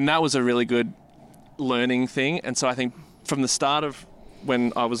that was a really good learning thing. And so I think from the start of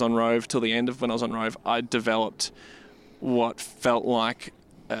when I was on Rove till the end of when I was on Rove, I developed what felt like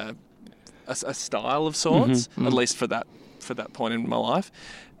a style of sorts, at least for that point in my life,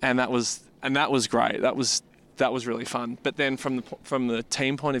 and that was great. That was really fun. But then from the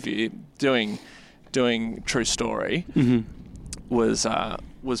team point of view, doing True Story was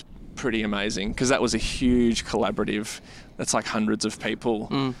pretty amazing, because that was a huge collaborative. That's like hundreds of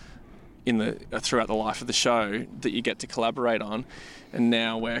people throughout the life of the show that you get to collaborate on. And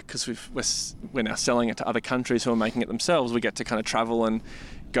now we're now selling it to other countries who are making it themselves, we get to kind of travel and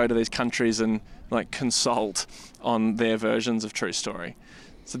go to these countries and like consult on their versions of True Story.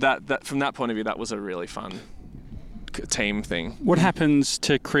 So that from that point of view, that was a really fun team thing. What happens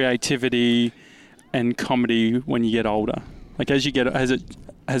to creativity and comedy when you get older? Like as you get, has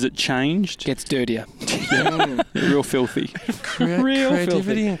it changed? Gets dirtier. Real filthy.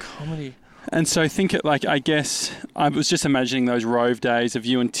 Creativity and comedy. And so I guess I was just imagining those Rove days of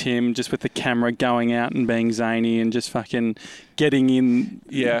you and Tim just with the camera going out and being zany and just fucking getting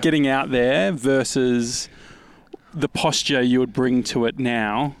out there versus the posture you would bring to it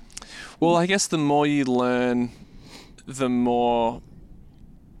now. Well, I guess the more you learn, the more,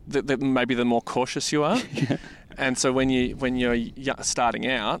 maybe the more cautious you are. And so when you're starting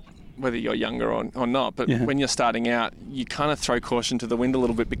out, whether you're younger or not, but when you're starting out, you kind of throw caution to the wind a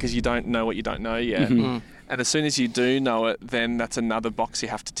little bit because you don't know what you don't know yet. And as soon as you do know it, then that's another box you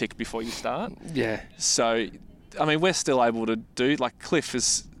have to tick before you start. Yeah. So, I mean, we're still able to do, like Cliff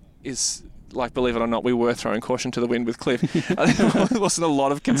is like, believe it or not, we were throwing caution to the wind with Cliff. There wasn't a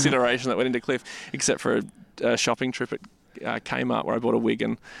lot of consideration that went into Cliff, except for a shopping trip at Kmart where I bought a wig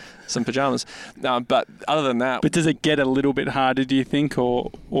and some pajamas. But other than that... But does it get a little bit harder, do you think,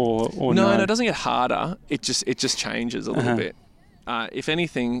 or no? No, it doesn't get harder. It just changes a little bit. If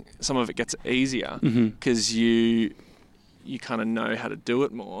anything, some of it gets easier because you kind of know how to do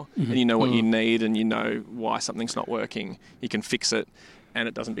it more and you know what you need and you know why something's not working. You can fix it and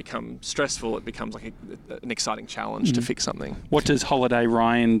it doesn't become stressful. It becomes like an exciting challenge to fix something. What does Holiday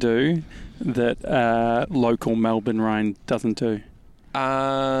Ryan do that local Melbourne Ryan doesn't do?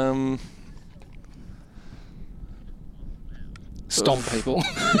 Stomp people.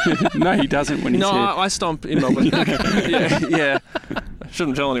 No, he doesn't when he's here. No, I stomp in Melbourne. yeah. I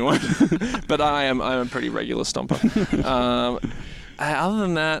shouldn't tell anyone. But I'm a pretty regular stomper. Other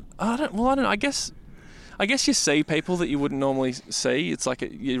than that, I don't know. I guess you see people that you wouldn't normally see. It's like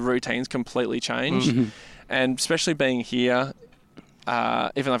your routines completely change. And especially being here,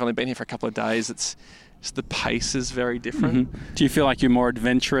 even though I've only been here for a couple of days, it's just the pace is very different. Do you feel like you're more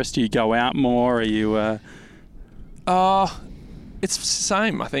adventurous? Do you go out more? Are you... It's the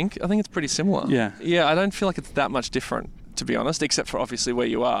same, I think. I think it's pretty similar. Yeah, I don't feel like it's that much different, to be honest, except for obviously where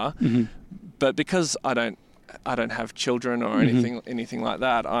you are. But because I don't have children or anything like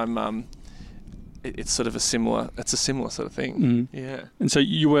that, I'm it's sort of a similar sort of thing. Yeah. And so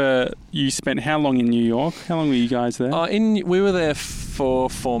you spent how long in New York? How long were you guys there? We were there for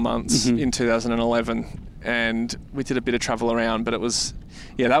 4 months in 2011, and we did a bit of travel around. But it was,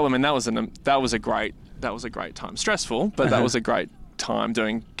 that was a great time. Stressful, but that was a great time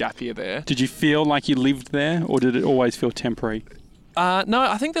doing gap year there. Did you feel like you lived there, or did it always feel temporary? No,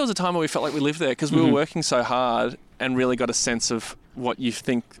 I think there was a time where we felt like we lived there because we were working so hard and really got a sense of what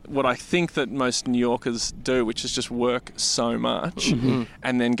I think that most New Yorkers do, which is just work so much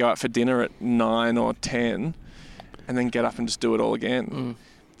and then go out for dinner at 9 or 10 and then get up and just do it all again.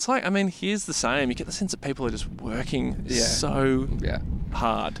 It's like, I mean, here's the same. You get the sense that people are just working so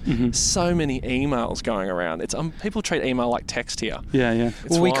hard. So many emails going around. It's people treat email like text here. Yeah.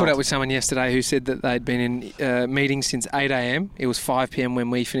 Well, we caught up with someone yesterday who said that they'd been in meetings since 8 a.m. It was 5 p.m. when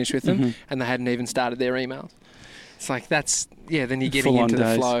we finished with them, and they hadn't even started their emails. It's like then you're getting into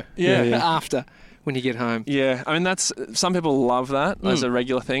the flow. Yeah. After when you get home. Yeah, I mean some people love that as a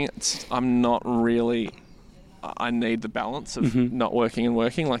regular thing. I'm not really. I need the balance of not working and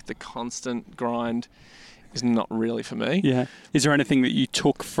working. Like the constant grind is not really for me. Yeah. Is there anything that you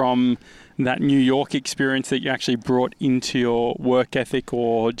took from that New York experience that you actually brought into your work ethic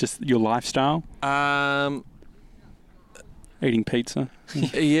or just your lifestyle? Eating pizza.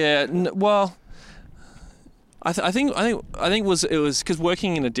 Yeah. Well, I think it was because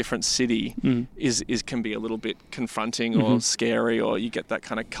working in a different city is can be a little bit confronting or scary, or you get that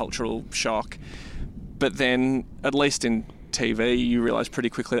kind of cultural shock. But then, at least in TV, you realise pretty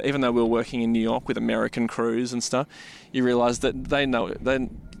quickly that even though we were working in New York with American crews and stuff, you realise that they know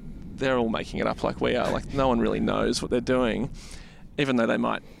they're all making it up like we are. Like no one really knows what they're doing, even though they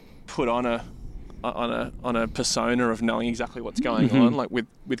might put on a persona of knowing exactly what's going on, like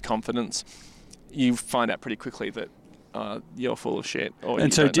with confidence. You find out pretty quickly that you're full of shit.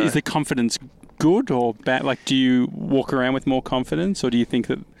 And so, is the confidence good or bad? Like, do you walk around with more confidence, or do you think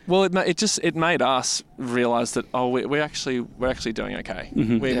that? Well, it made us realise that we're actually doing okay.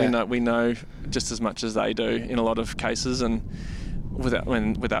 We know just as much as they do in a lot of cases, and without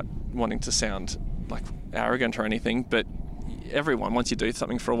wanting to sound like arrogant or anything, but everyone, once you do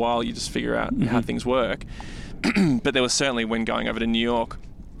something for a while, you just figure out how things work. But there was certainly, when going over to New York,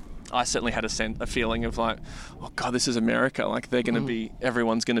 I certainly had a feeling of like, oh God, this is America. Like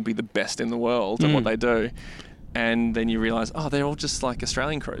everyone's going to be the best in the world at what they do. And then you realise, oh, they're all just like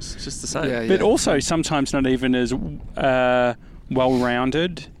Australian crews. It's just the same. Yeah. But also sometimes not even as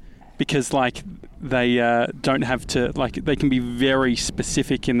well-rounded, because like they don't have to, like they can be very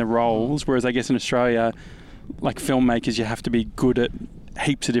specific in the roles, whereas I guess in Australia, like filmmakers, you have to be good at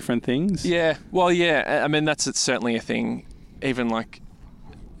heaps of different things. Yeah. Well, yeah. I mean, it's certainly a thing. Even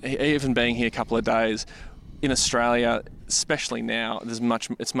being here a couple of days in Australia, especially now, it's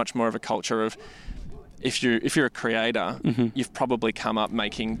much more of a culture of if you're a creator, you've probably come up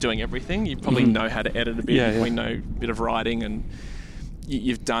doing everything. You probably know how to edit a bit. You probably know a bit of writing, and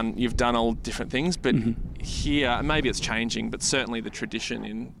you've done all different things. But here, maybe it's changing, but certainly the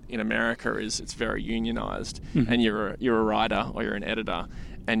tradition in America is it's very unionized, and you're a writer or you're an editor,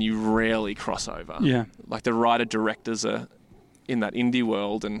 and you rarely cross over. Yeah, like the writer directors are in that indie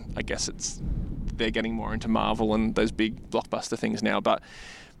world, and I guess they're getting more into Marvel and those big blockbuster things now, but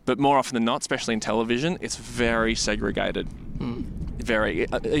more often than not, especially in television, it's very segregated. Very,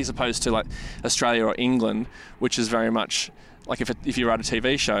 as opposed to like Australia or England, which is very much like if you write a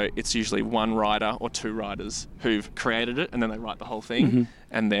TV show, it's usually one writer or two writers who've created it, and then they write the whole thing,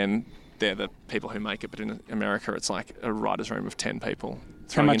 and then they're the people who make it. But in America, it's like a writer's room of 10 people.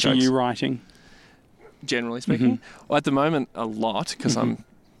 How much are you writing? Generally speaking? Well, at the moment, a lot, because I'm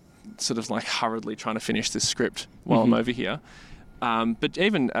sort of like hurriedly trying to finish this script while I'm over here. But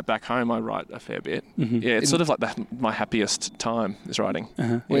even back home, I write a fair bit. Yeah, it's sort of like my happiest time is writing.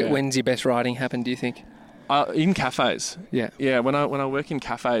 When's your best writing happen, do you think? In cafes. Yeah. Yeah, when I work in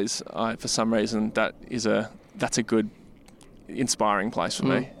cafes, for some reason, that's a good, inspiring place for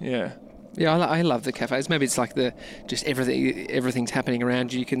me. Yeah. Yeah, I love the cafes. Maybe it's like everything's happening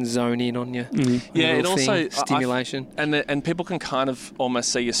around you. You can zone in on your it also stimulation, and people can kind of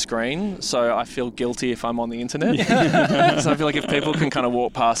almost see your screen. So I feel guilty if I'm on the internet. So I feel like if people can kind of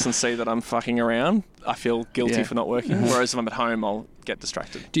walk past and see that I'm fucking around, I feel guilty for not working. Whereas if I'm at home, I'll get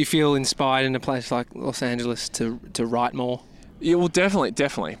distracted. Do you feel inspired in a place like Los Angeles to write more? Yeah, well,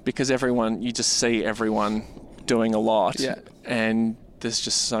 definitely, because you just see everyone doing a lot, and there's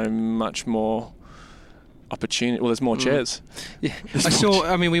just so much more opportunity. Well, there's more chairs. Yeah,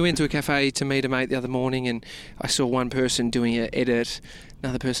 we went to a cafe to meet a mate the other morning, and I saw one person doing an edit,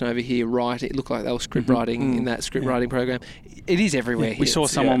 another person over here write. It looked like they were script writing in that script writing program. It is everywhere here. We saw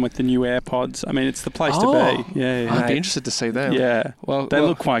someone with the new AirPods. I mean, it's the place to be. Yeah. I'd be interested to see them. Yeah. Well, they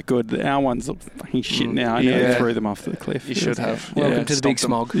look quite good. Our ones look fucking shit now. I nearly threw them off the cliff. You should have. Welcome to the big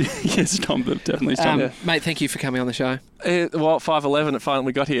smog. Yes, definitely stomp them. Mate, thank you for coming on the show. Well, 5:11 it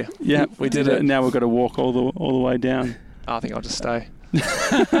finally got here. Yeah, we did it. Now we've got to walk all the way down. I think I'll just stay.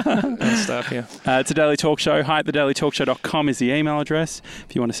 Stuff here. It's a Daily Talk Show. Hi at thedailytalkshow.com is the email address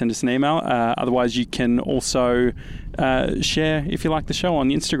if you want to send us an email. Otherwise, you can also share, if you like the show, on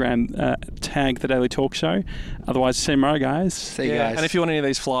Instagram. Tag The Daily Talk Show. Otherwise, see you tomorrow, guys. See you guys. And if you want any of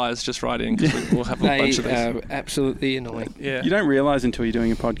these flyers, just write in because we'll have a bunch of these. Absolutely annoying. Yeah. You don't realise until you're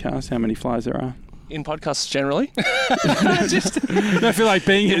doing a podcast how many flyers there are. In podcasts generally. I feel like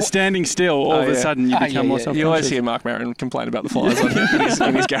standing still, all of a sudden you become more self-conscious. You always hear Mark Maron complain about the flies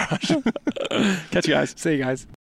in his garage. Catch you guys. See you guys.